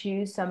help you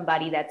choose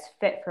somebody that's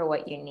fit for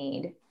what you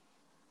need.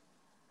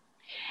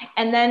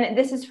 And then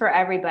this is for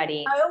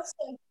everybody. I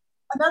also,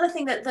 another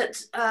thing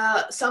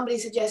that somebody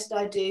suggested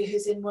I do,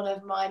 who's in one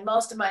of my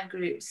mastermind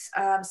groups,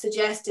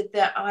 suggested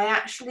that I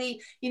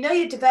actually,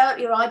 you develop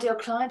your ideal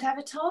client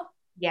avatar.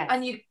 Yes.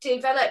 And you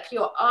develop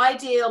your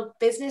ideal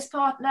business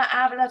partner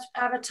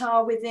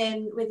avatar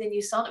within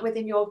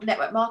your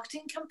network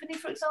marketing company,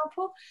 for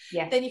example.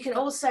 Yes. Then you can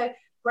also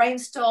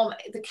brainstorm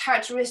the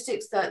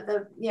characteristics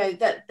the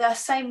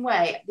same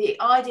way, the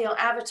ideal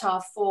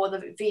avatar for the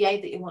VA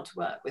that you want to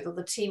work with or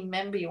the team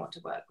member you want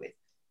to work with.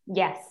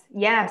 Yes,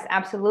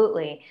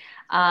 absolutely.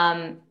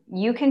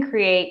 You can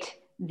create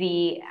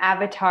the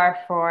avatar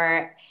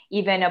for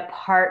even a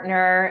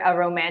partner, a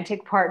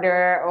romantic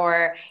partner,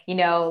 or,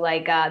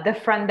 the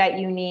friend that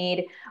you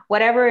need,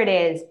 whatever it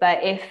is.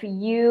 But if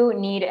you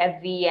need a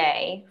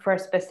VA for a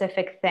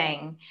specific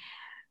thing,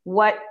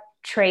 what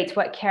traits,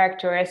 what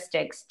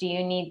characteristics do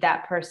you need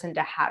that person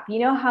to have? You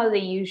know how they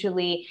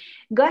usually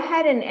go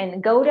ahead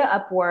and go to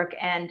Upwork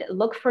and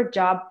look for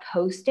job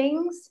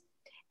postings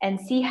and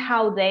see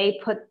how they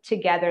put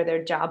together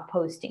their job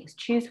postings.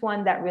 Choose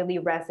one that really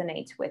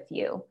resonates with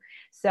you.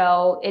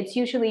 So it's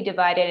usually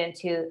divided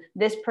into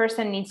this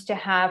person needs to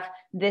have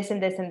this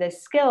and this and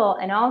this skill.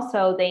 And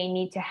also they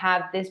need to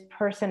have this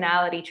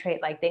personality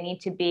trait, like they need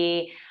to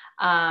be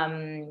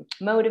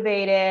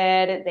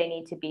motivated, they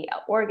need to be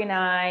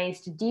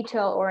organized,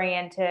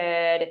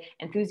 detail-oriented,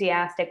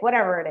 enthusiastic,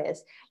 whatever it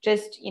is.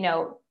 Just,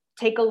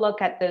 take a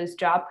look at those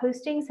job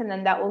postings, and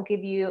then that will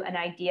give you an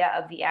idea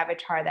of the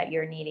avatar that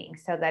you're needing,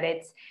 so that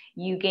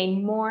you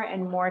gain more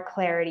and more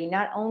clarity,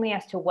 not only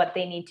as to what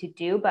they need to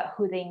do, but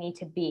who they need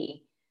to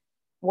be,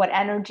 what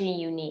energy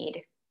you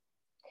need.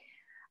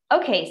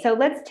 Okay, so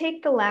let's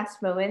take the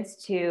last moments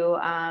to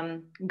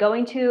go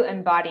into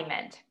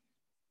embodiment.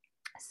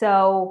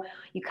 So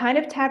you kind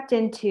of tapped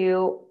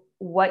into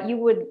what you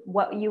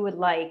would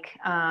like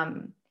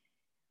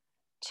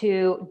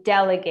to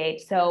delegate.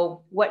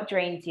 So what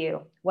drains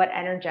you, what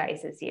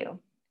energizes you,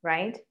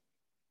 right?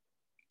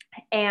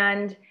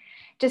 And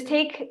just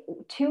take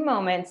 2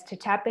 moments to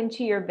tap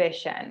into your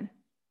vision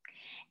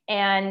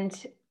and,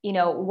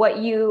 what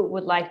you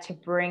would like to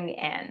bring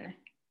in.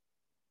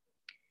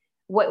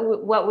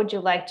 What would you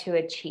like to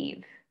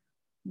achieve?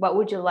 What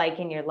would you like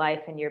in your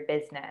life and your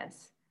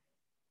business?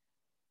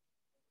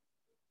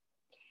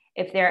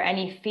 If there are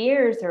any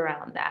fears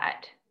around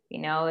that,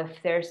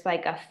 if there's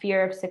like a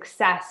fear of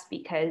success,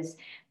 because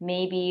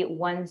maybe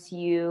once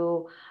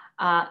you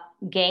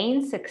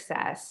gain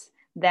success,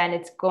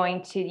 then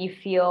you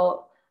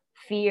feel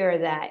fear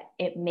that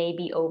it may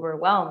be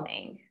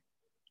overwhelming,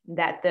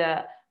 that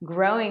the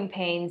growing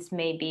pains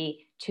may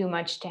be too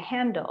much to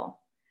handle.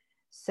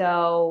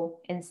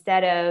 So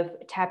instead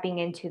of tapping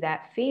into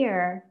that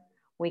fear,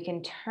 we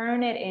can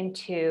turn it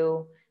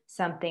into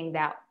something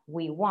that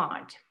we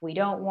want. If we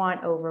don't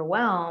want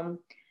overwhelm,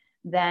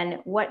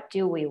 then what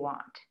do we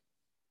want?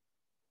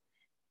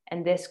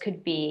 And this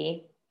could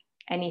be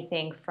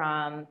anything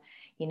from,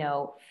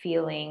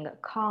 feeling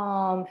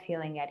calm,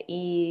 feeling at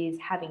ease,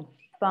 having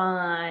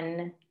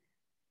fun,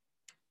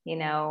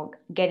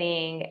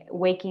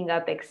 waking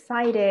up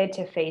excited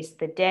to face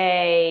the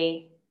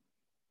day,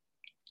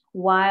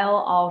 while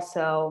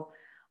also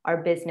our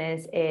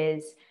business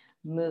is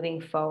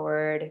moving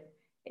forward,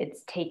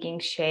 it's taking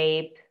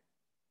shape.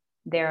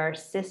 There are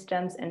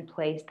systems in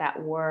place that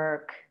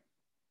work,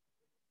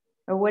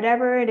 or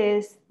whatever it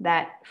is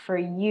that for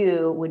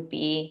you would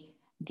be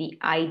the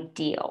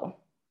ideal.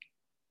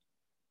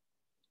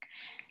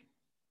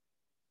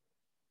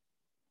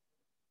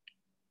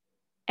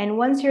 And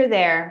once you're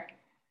there,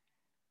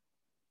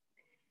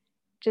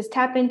 just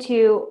tap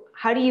into,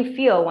 how do you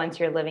feel once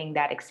you're living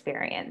that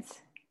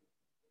experience?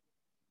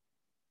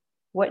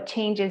 What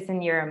changes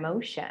in your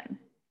emotion?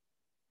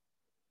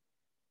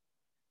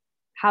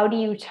 How do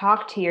you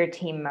talk to your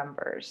team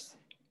members?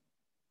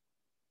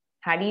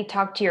 How do you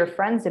talk to your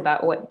friends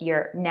about what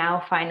you're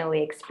now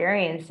finally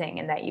experiencing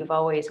and that you've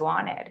always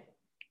wanted?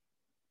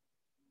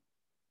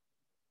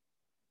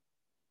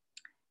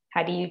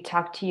 How do you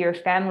talk to your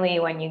family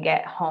when you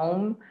get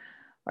home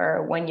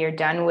or when you're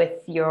done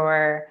with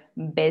your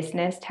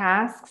business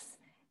tasks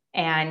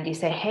and you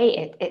say,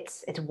 hey,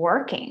 it's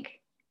working.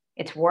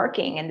 It's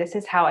working. And this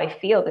is how I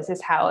feel. This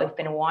is how I've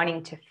been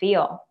wanting to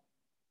feel.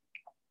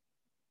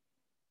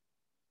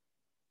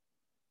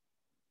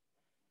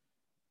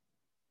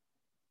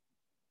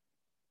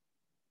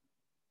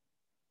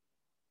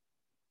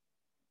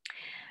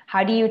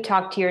 How do you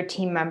talk to your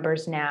team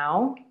members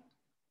now?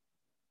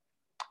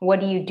 What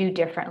do you do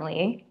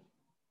differently?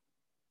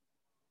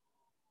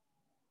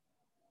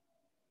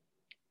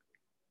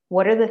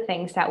 What are the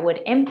things that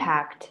would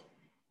impact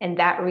in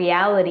that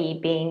reality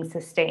being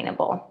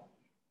sustainable?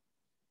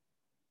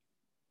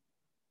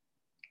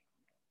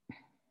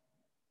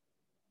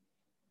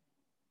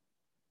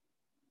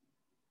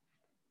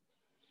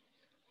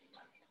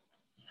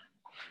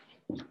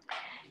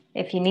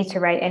 If you need to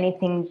write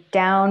anything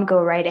down,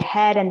 go right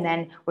ahead, and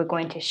then we're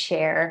going to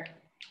share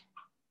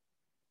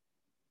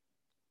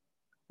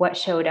what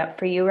showed up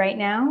for you right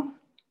now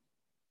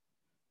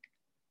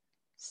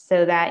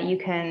so that you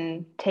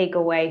can take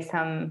away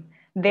some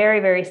very,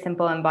 very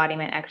simple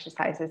embodiment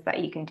exercises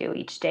that you can do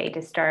each day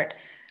to start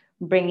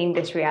bringing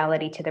this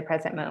reality to the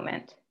present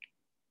moment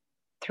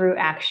through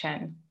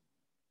action.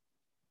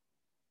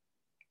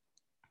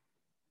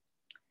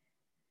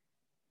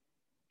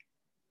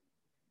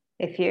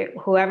 If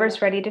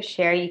whoever's ready to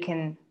share, you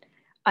can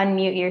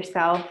unmute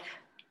yourself.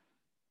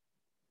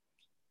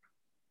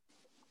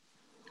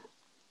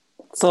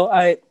 So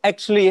I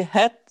actually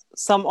had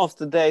some of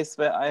the days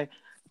where I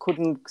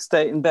couldn't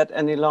stay in bed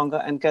any longer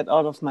and get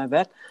out of my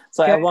bed.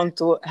 So Good. I want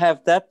to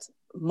have that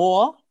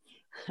more,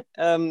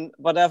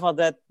 whatever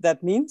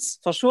that means,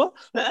 for sure.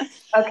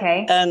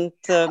 Okay. And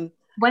 1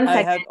 second.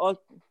 I had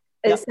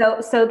yeah.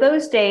 So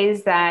those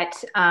days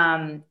that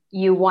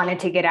you wanted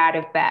to get out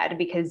of bed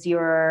because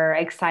you're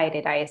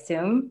excited, I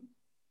assume.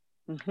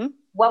 Mm-hmm.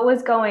 What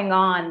was going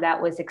on that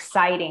was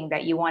exciting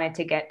that you wanted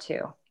to get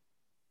to?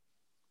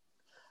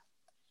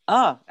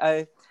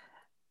 I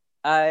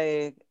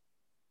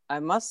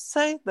must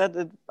say that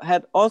it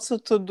had also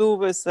to do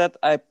with that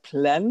I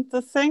planned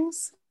the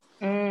things.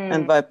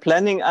 And by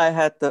planning, I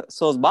had the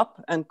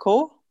SCYWT and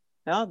Co.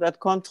 Yeah, that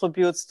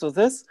contributes to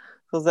this,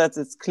 so that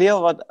it's clear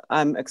what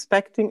I'm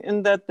expecting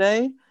in that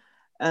day.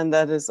 And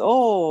that is,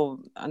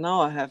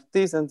 now I have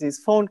these and these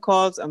phone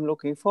calls. I'm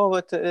looking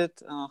forward to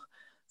it.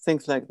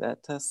 Things like that.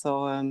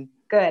 So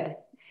good.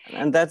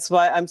 And that's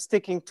why I'm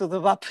sticking to the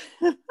WAP.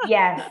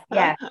 Yes.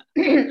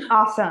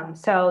 Awesome.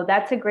 So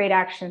that's a great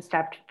action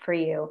step for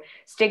you.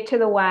 Stick to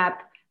the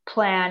WAP,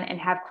 plan, and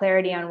have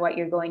clarity on what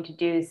you're going to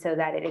do so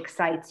that it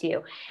excites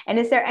you. And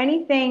is there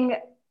anything,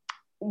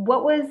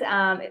 what was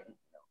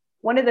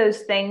one of those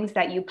things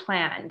that you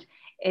planned?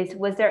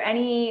 Was there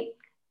any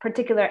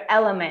particular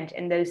element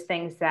in those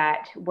things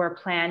that were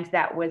planned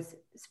that was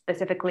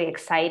specifically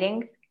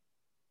exciting?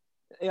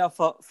 Yeah,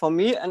 for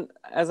me, and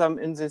as I'm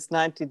in this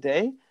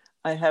 90-day,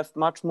 I have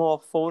much more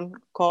phone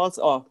calls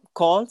or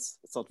calls.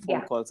 It's not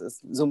phone calls,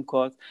 it's Zoom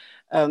calls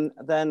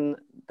than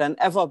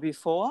ever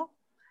before.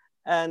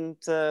 And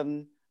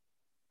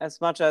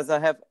as much as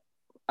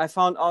I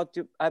found out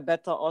I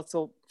better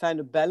also find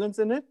a balance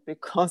in it,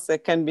 because there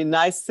can be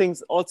nice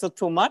things also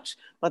too much.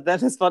 But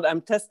that is what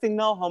I'm testing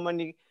now, how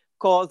many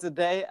calls a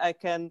day I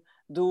can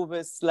do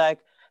with like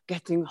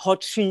getting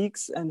hot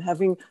cheeks and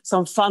having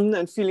some fun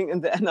and feeling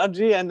in the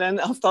energy. And then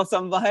after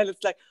some while,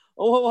 it's like,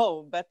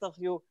 better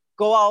you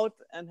go out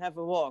and have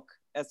a walk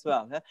as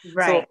well. Yeah?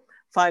 Right. So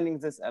finding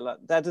this,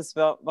 that is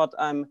what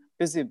I'm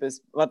busy with.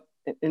 But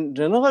in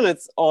general,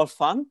 it's all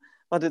fun,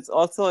 but it's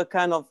also a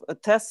kind of a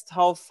test,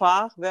 how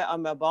far, where are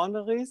my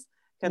boundaries?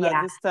 Can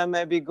I this time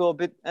maybe go a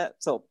bit,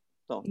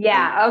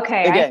 yeah,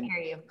 okay, again,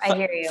 I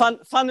hear you.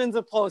 Fun in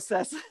the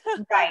process.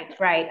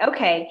 Right,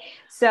 okay.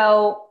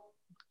 So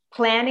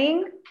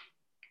planning,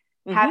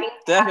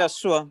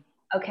 sure.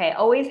 Okay,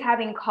 always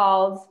having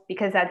calls,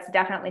 because that's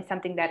definitely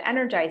something that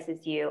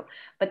energizes you,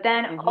 but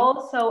then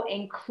also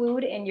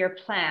include in your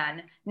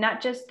plan,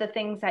 not just the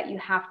things that you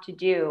have to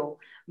do,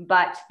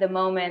 but the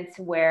moments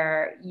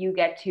where you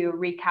get to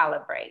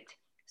recalibrate.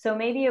 So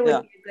maybe it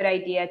would be a good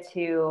idea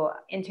to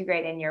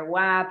integrate in your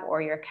WAP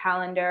or your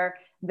calendar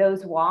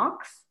those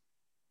walks.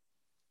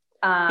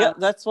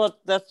 That's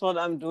what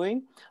I'm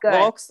doing. Good.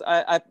 Walks,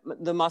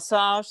 the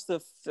massage,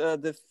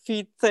 the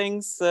feet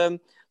things.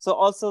 So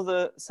also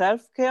the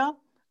self-care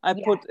I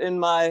put in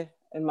my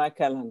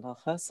calendar.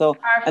 Huh? So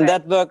perfect. And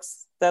that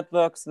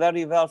works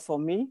very well for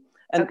me.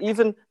 And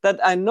even that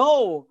I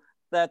know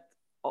that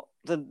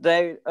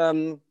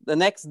the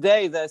next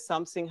day there's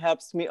something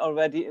helps me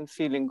already in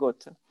feeling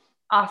good.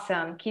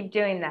 Awesome. Keep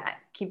doing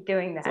that.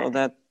 So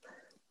that.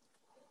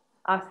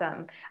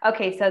 Awesome.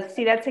 Okay, so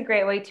see, that's a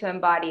great way to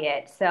embody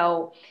it.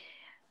 So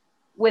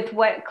with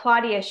what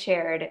Claudia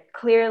shared,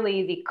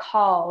 clearly the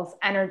calls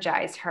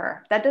energize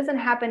her. That doesn't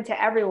happen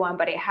to everyone,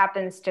 but it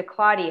happens to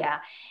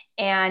Claudia.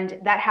 And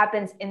that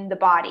happens in the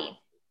body.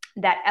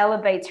 That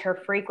elevates her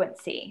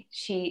frequency.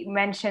 She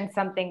mentioned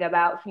something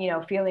about,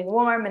 feeling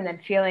warm and then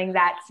feeling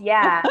that,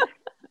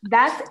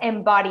 That's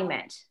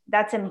embodiment.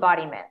 That's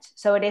embodiment.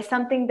 So it is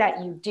something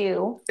that you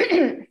do,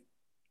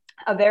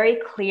 a very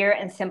clear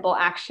and simple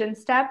action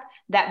step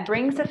that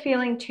brings a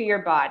feeling to your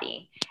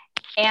body,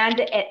 and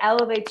it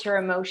elevates your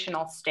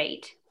emotional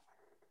state.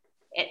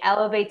 It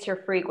elevates your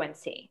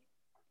frequency.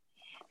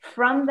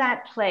 From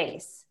that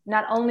place,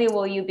 not only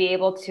will you be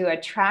able to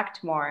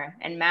attract more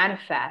and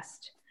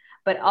manifest,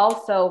 but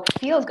also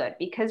feel good,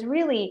 because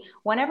really,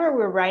 whenever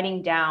we're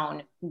writing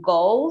down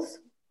goals,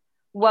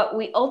 what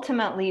we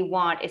ultimately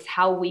want is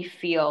how we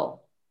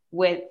feel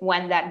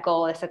when that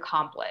goal is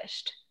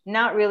accomplished.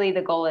 Not really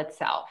the goal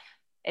itself.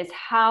 It's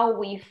how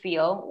we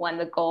feel when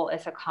the goal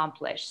is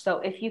accomplished. So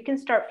if you can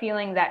start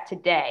feeling that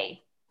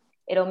today,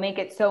 it'll make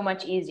it so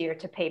much easier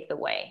to pave the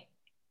way.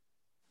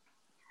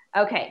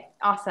 Okay,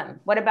 awesome.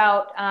 What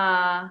about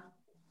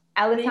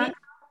Alison?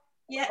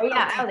 Yeah. Oh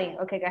yeah, Ali.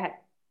 Okay, go ahead.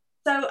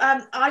 So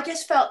I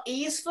just felt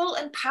easeful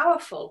and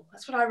powerful.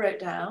 That's what I wrote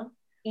down.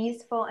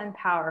 Easeful and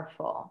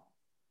powerful.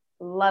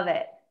 Love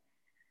it.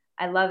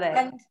 I love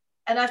it.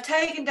 And I've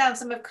taken down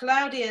some of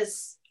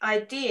Claudia's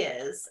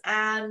ideas,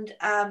 and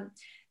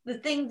the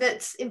thing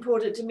that's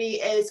important to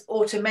me is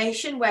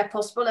automation where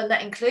possible, and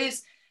that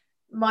includes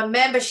my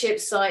membership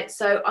site.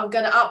 So I'm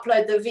going to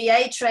upload the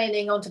VA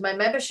training onto my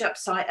membership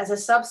site as a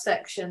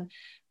subsection,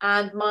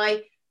 and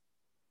my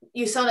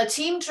USANA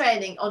team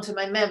training onto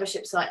my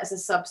membership site as a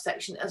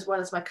subsection, as well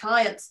as my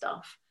client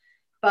stuff.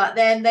 But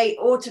then they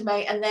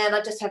automate, and then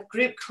I just have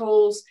group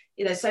calls,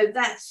 you know, so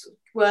that's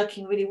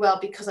working really well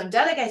because I'm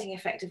delegating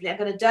effectively. I'm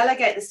going to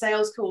delegate the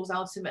sales calls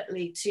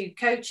ultimately to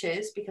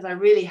coaches because I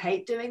really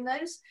hate doing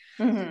those.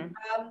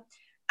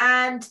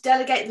 And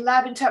delegate the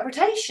lab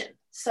interpretation.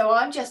 So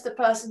I'm just the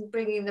person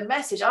bringing the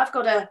message. I've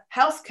got a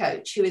health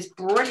coach who is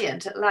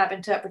brilliant at lab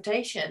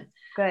interpretation.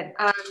 Good.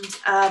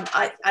 And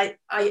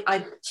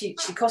she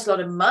costs a lot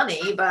of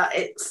money, but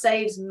it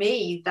saves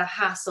me the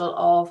hassle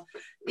of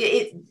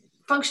it.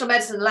 Functional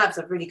medicine labs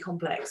are really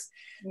complex.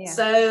 Yeah.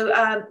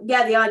 So the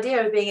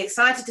idea of being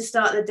excited to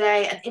start the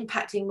day and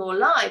impacting more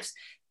lives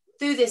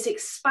through this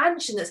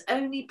expansion that's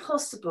only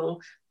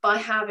possible by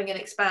having an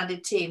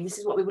expanded team. This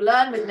is what we will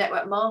learn with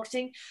network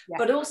marketing,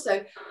 but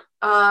also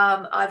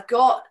I've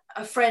got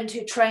a friend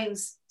who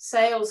trains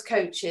sales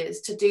coaches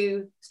to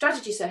do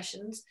strategy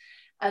sessions,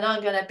 and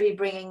I'm going to be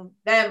bringing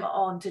them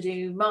on to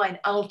do mine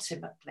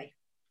ultimately.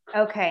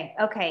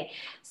 Okay.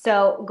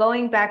 So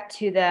going back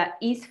to the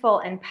easeful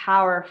and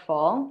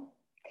powerful.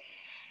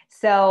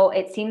 So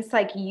it seems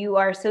like you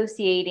are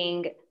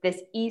associating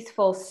this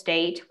easeful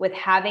state with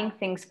having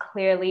things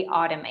clearly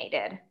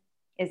automated.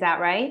 Is that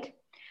right?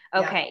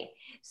 Okay.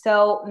 Yeah.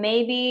 So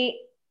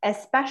maybe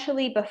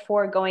especially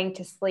before going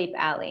to sleep,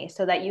 Ali,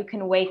 so that you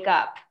can wake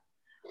up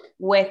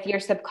with your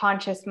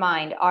subconscious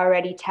mind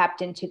already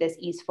tapped into this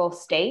easeful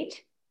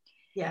state.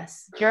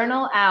 Yes.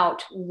 Journal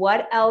out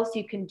what else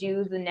you can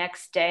do the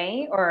next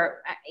day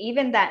or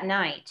even that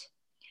night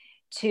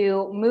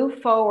to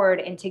move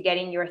forward into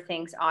getting your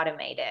things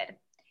automated.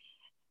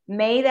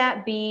 May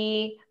that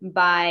be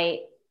by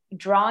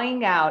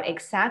drawing out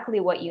exactly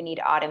what you need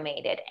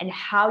automated and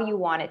how you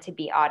want it to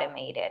be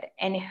automated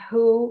and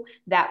who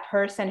that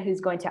person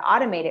who's going to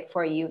automate it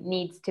for you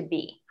needs to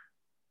be.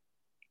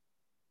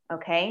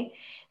 Okay,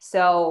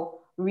 so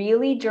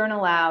really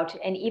journal out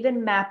and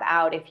even map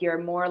out if you're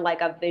more like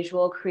a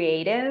visual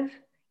creative,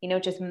 you know,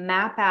 just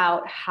map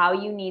out how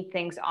you need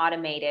things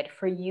automated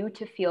for you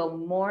to feel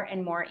more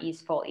and more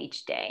easeful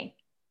each day.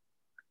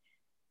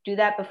 Do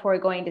that before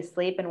going to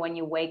sleep, and when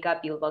you wake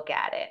up, you look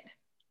at it.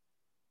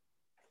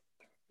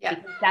 Yeah.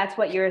 Because that's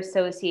what you're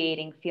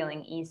associating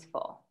feeling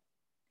easeful.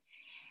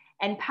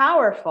 And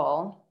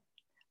powerful,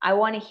 I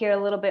want to hear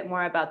a little bit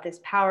more about this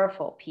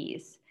powerful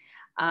piece.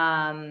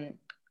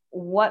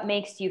 What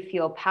makes you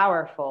feel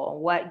powerful?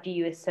 What do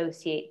you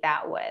associate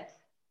that with?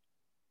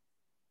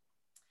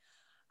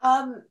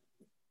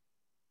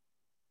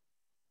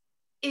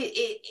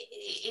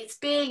 It's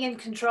being in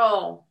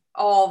control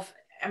of,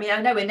 I mean,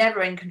 I know we're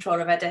never in control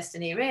of our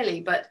destiny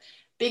really, but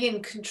being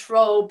in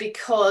control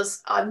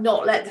because I've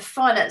not let the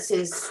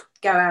finances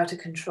go out of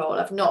control.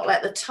 I've not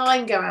let the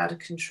time go out of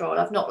control.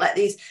 I've not let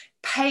these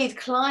paid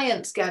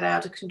clients get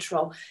out of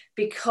control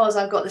because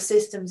I've got the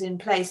systems in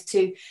place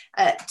for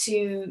it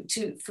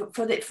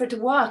to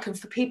work and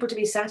for people to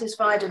be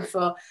satisfied and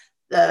for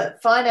the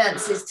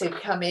finances to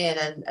come in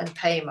and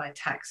pay my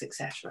tax,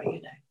 etc.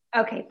 You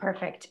know. Okay,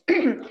 perfect.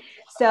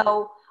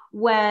 So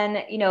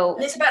when, you know,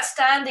 and it's about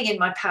standing in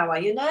my power,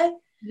 you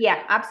know.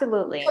 Yeah,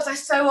 absolutely. Because I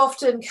so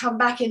often come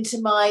back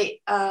into my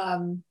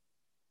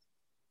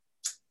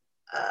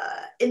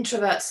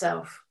introvert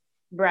self.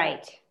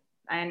 Right.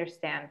 I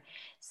understand.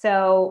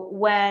 So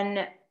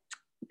when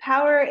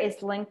power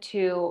is linked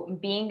to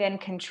being in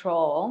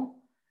control,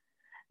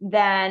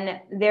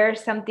 then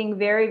there's something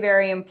very,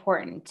 very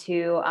important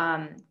to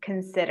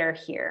consider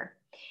here.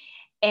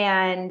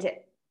 And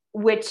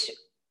which,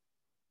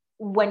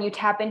 when you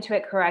tap into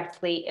it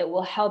correctly, it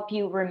will help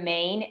you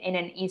remain in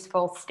an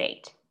easeful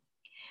state.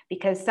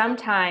 Because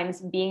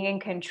sometimes being in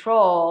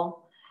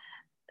control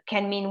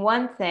can mean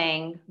one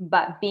thing,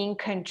 but being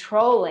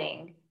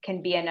controlling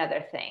can be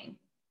another thing.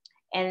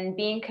 And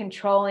being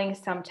controlling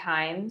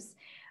sometimes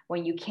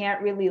when you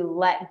can't really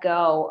let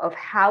go of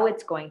how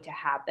it's going to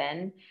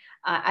happen.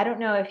 I don't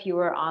know if you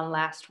were on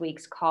last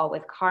week's call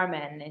with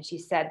Carmen, and she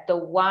said the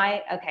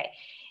why. Okay.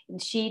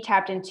 She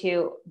tapped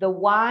into the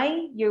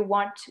why you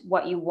want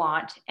what you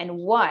want and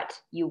what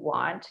you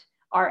want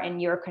are in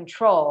your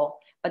control.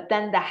 But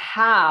then the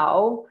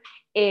how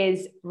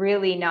is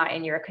really not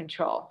in your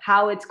control.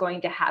 How it's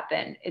going to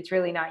happen, it's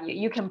really not you.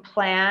 You can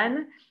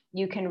plan,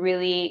 you can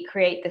really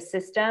create the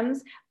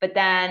systems, but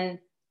then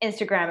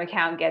Instagram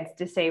account gets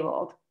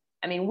disabled.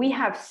 I mean, we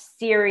have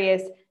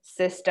serious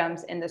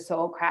systems in the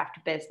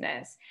Soulcraft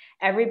business.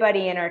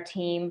 Everybody in our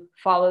team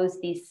follows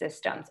these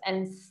systems,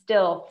 and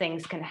still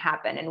things can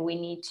happen, and we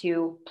need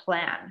to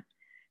plan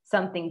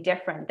something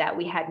different that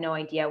we had no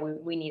idea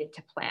we needed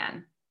to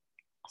plan.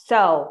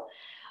 So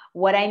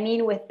what I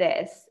mean with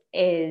this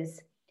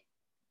is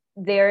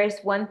there is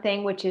one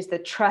thing, which is the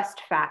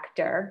trust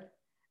factor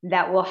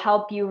that will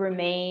help you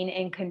remain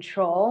in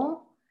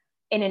control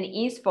in an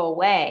easeful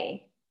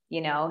way.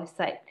 You know, it's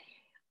like,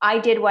 I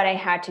did what I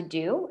had to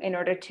do in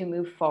order to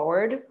move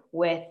forward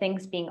with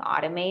things being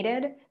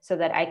automated so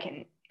that I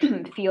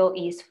can feel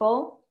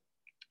easeful.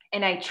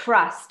 And I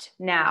trust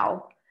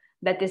now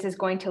that this is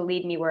going to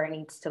lead me where it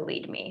needs to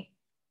lead me.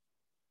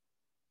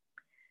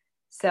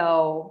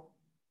 So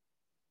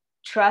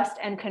trust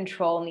and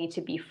control need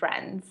to be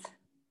friends.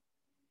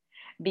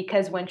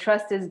 Because when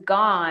trust is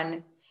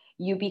gone,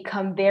 you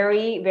become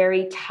very,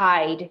 very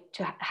tied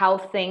to how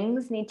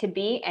things need to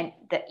be, and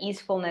the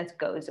easefulness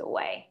goes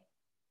away.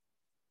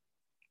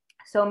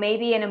 So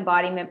maybe an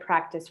embodiment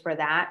practice for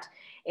that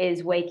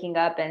is waking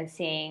up and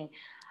seeing,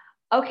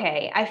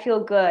 okay, I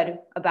feel good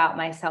about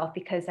myself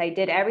because I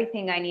did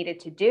everything I needed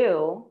to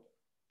do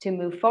to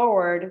move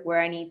forward where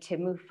I need to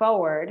move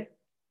forward.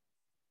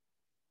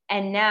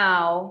 And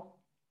now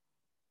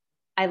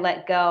I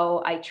let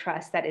go. I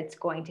trust that it's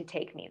going to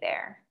take me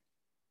there.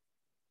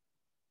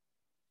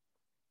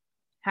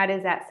 How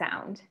does that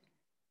sound?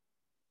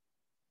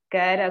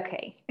 Good?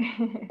 Okay.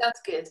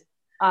 That's good.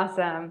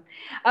 Awesome.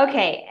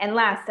 Okay. And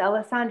last,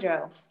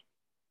 Alessandro.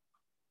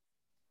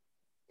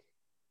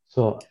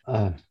 So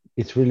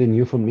it's really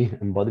new for me,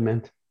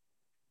 embodiment.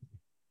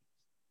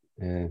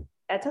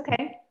 That's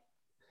okay.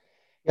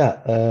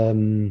 Yeah.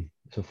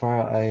 So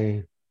far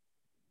I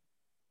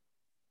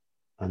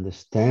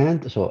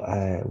understand. So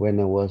when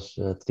I was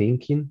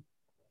thinking,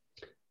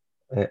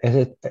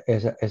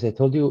 as I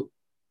told you,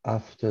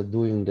 after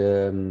doing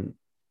the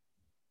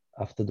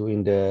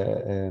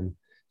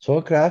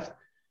Soulcraft,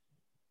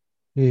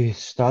 we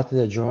started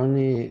a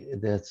journey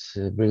that's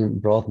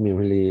brought me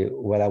really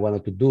what I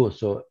wanted to do.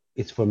 So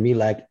it's for me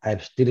like I'm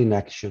still in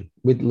action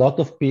with a lot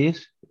of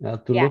peace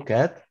to look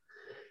at.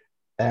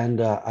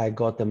 And I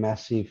got a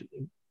massive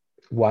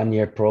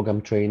 1-year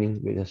program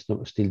training, which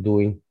I'm still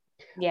doing.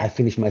 I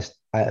finished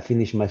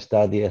my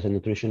study as a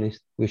nutritionist,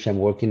 which I'm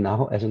working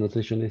now as a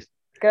nutritionist.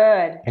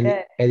 Good. And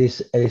good. It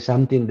is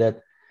something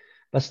that,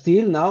 but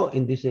still now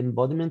in this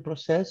embodiment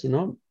process, you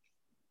know,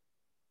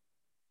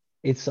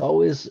 it's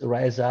always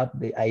rise up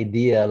the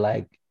idea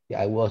like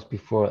I was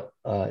before,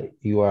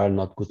 you are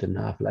not good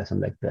enough, like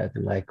something like that,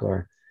 and like,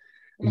 or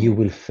you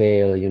will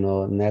fail, you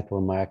know,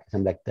 network marketing,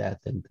 something like that.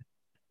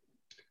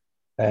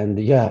 And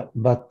yeah,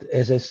 but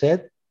as I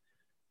said,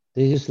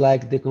 this is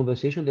like the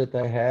conversation that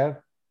I have,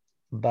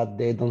 but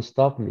they don't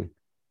stop me.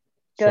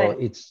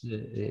 Good. So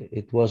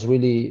it was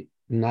really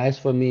nice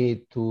for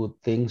me to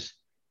things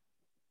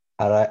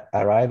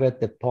arrive at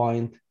the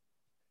point.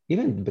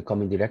 Even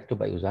becoming director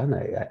by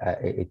Usana,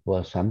 it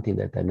was something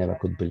that I never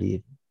could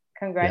believe.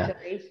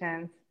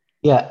 Congratulations.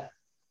 Yeah.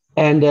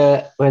 And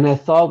when I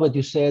thought what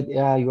you said,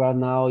 yeah,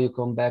 you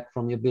come back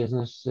from your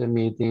business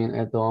meeting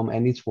at home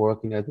and it's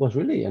working, it was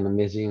really an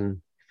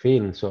amazing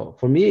feeling. So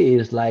for me,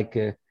 it's like,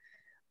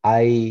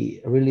 I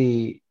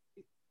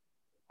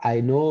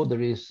know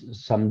there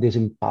is some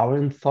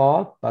disempowering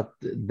thought, but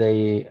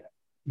they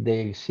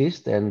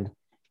exist and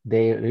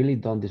they really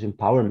don't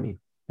disempower me.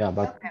 Yeah,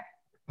 but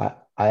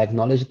I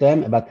acknowledge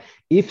them. But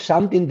if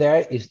something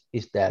there is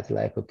that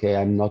like, okay,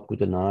 I'm not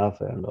good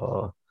enough, and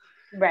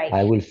right,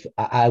 I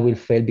will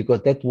fail,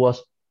 because that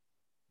was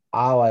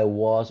how I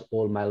was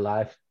all my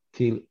life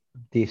till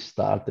this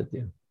started.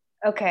 Yeah.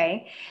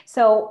 Okay.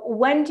 So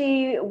when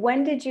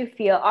did you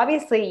feel,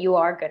 obviously you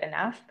are good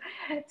enough.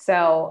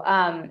 So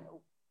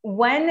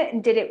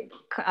when did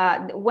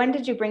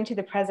you bring to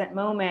the present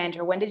moment,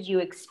 or when did you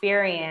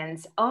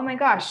experience, oh my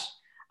gosh,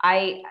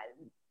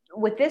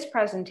 with this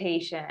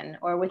presentation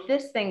or with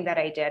this thing that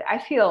I did, I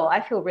feel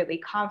really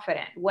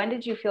confident. When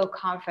did you feel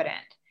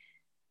confident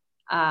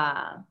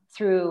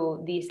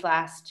through these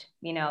last,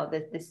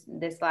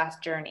 this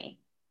last journey?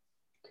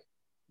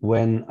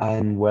 When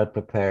I'm well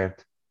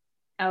prepared.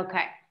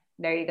 Okay,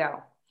 there you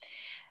go.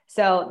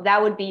 So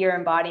that would be your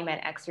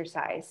embodiment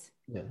exercise.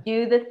 Yeah.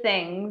 Do the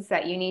things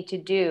that you need to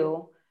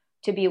do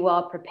to be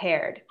well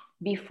prepared.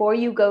 Before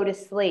you go to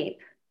sleep,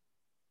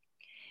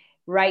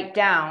 write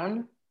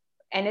down,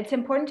 and it's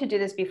important to do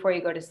this before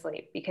you go to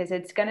sleep because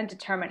it's going to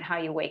determine how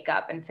you wake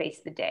up and face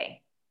the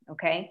day.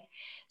 Okay.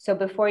 So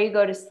before you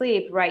go to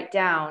sleep, write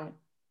down,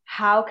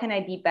 how can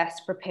I be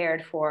best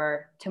prepared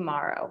for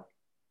tomorrow?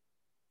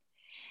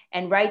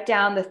 And write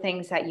down the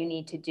things that you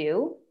need to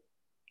do.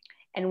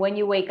 And when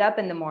you wake up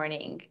in the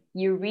morning,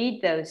 you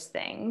read those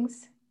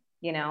things,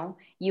 you know,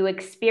 you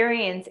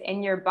experience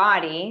in your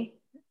body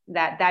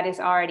that that is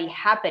already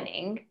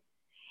happening.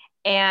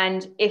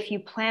 And if you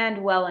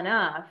planned well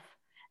enough,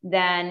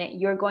 then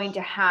you're going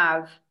to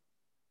have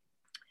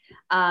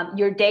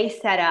your day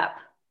set up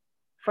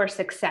for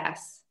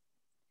success.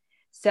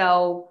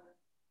 So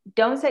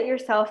don't set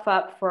yourself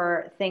up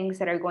for things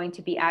that are going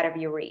to be out of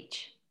your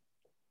reach.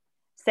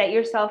 Set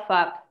yourself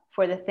up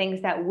for the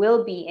things that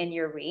will be in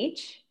your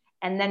reach,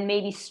 and then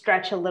maybe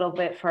stretch a little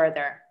bit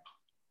further.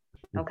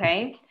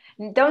 Okay?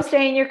 Don't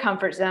stay in your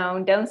comfort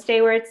zone. Don't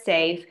stay where it's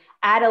safe.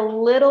 Add a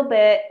little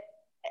bit,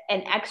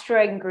 an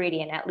extra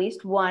ingredient, at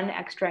least one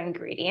extra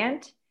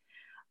ingredient,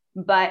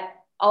 but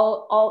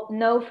I'll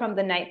know from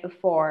the night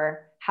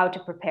before how to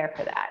prepare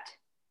for that.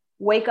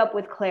 Wake up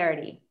with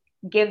clarity.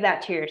 Give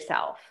that to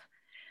yourself,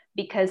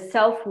 because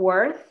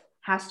self-worth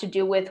has to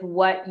do with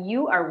what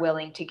you are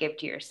willing to give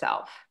to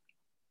yourself.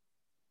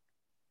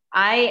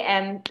 I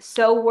am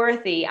so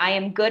worthy. I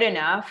am good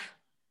enough.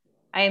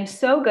 I am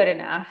so good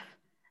enough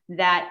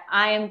that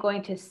I am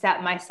going to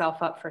set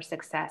myself up for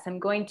success.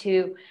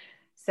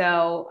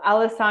 So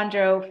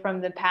Alessandro from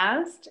the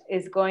past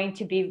is going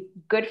to be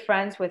good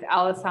friends with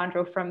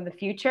Alessandro from the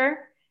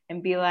future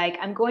and be like,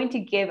 I'm going to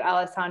give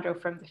Alessandro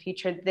from the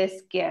future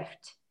this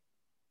gift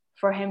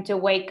for him to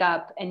wake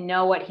up and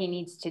know what he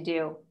needs to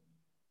do.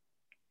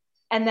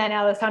 And then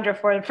Alessandro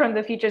from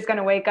the future is going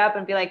to wake up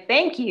and be like,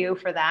 thank you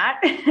for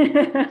that.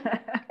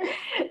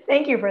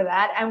 Thank you for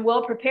that. I'm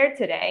well prepared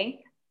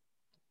today.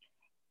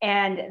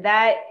 And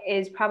that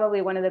is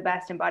probably one of the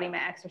best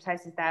embodiment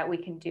exercises that we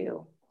can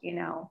do, you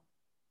know.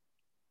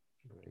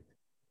 Great.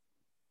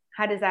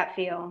 How does that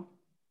feel?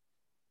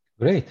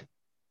 Great.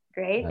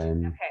 Great?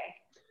 I'm okay.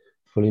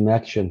 Full in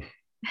action.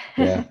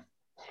 Yeah.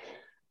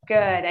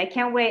 Good. I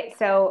can't wait.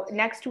 So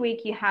next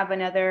week you have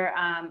another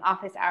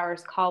office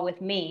hours call with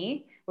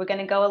me. We're going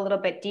to go a little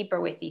bit deeper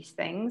with these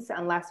things,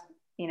 unless,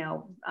 you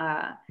know,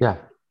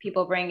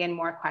 people bring in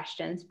more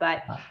questions.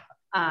 But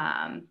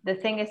the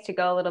thing is to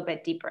go a little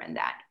bit deeper in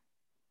that.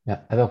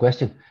 Yeah, I have a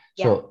question.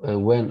 Yeah. So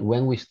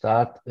when we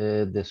start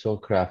the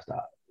Soulcraft,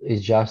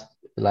 it's just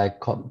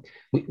like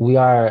we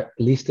are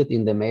listed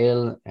in the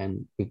mail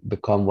and we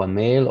become one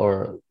mail,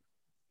 or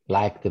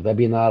like the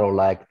webinar, or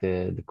like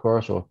the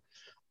course, or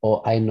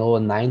I know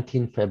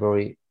 19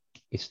 February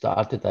it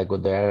started. I go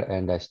there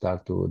and I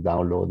start to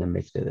download and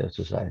make the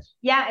exercise.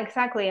 Yeah,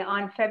 exactly.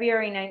 On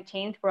February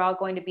 19th, we're all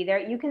going to be there.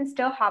 You can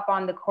still hop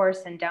on the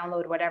course and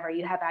download whatever.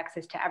 You have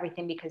access to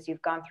everything because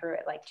you've gone through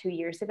it like 2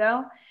 years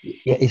ago.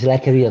 Yeah, it's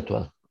like a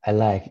ritual. I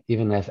like,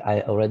 even if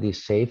I already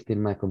saved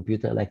in my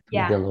computer, I like to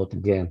download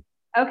again.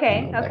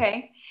 Okay, you know,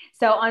 okay.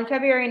 So on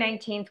February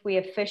 19th, we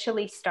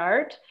officially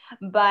start,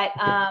 but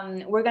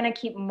we're going to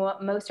keep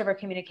most of our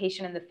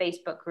communication in the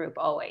Facebook group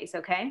always,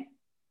 okay?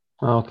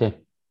 Okay.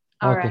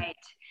 All right.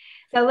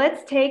 So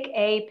let's take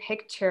a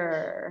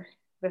picture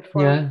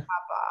before we pop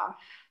off.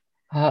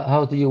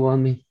 How do you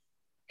want me?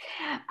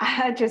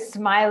 Just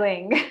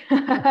smiling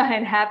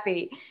and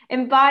happy,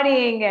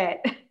 embodying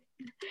it.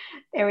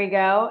 There we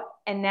go.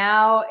 And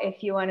now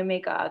if you want to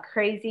make a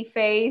crazy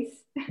face,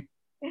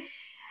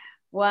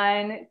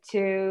 1,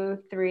 2,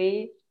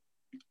 3.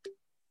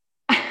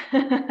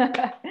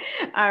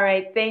 All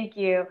right, thank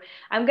you.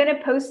 I'm going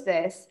to post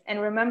this, and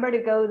remember to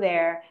go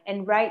there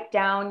and write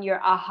down your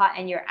aha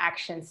and your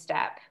action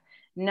step.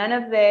 None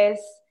of this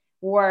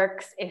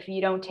works if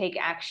you don't take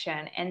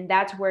action, and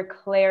that's where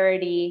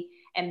clarity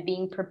and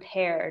being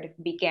prepared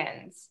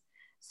begins.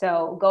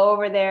 So go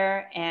over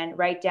there and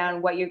write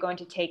down what you're going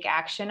to take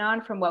action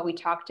on from what we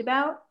talked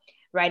about.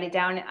 Write it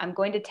down. I'm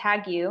going to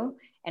tag you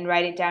and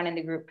write it down in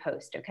the group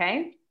post,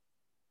 okay?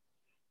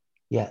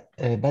 Yeah.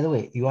 By the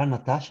way, you are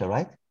Natasha,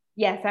 right?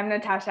 Yes, I'm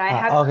Natasha. I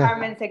have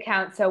Carmen's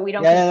account, so we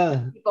don't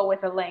confuse people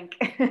with a link.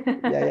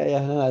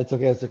 yeah. No, it's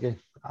okay. It's okay.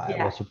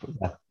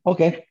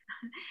 Okay.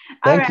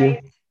 All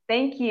right.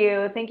 Thank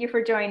you. Thank you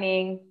for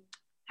joining.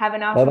 Have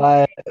an awesome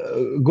Bye-bye.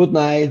 Good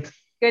night.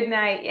 Good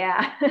night.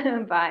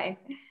 Yeah. Bye.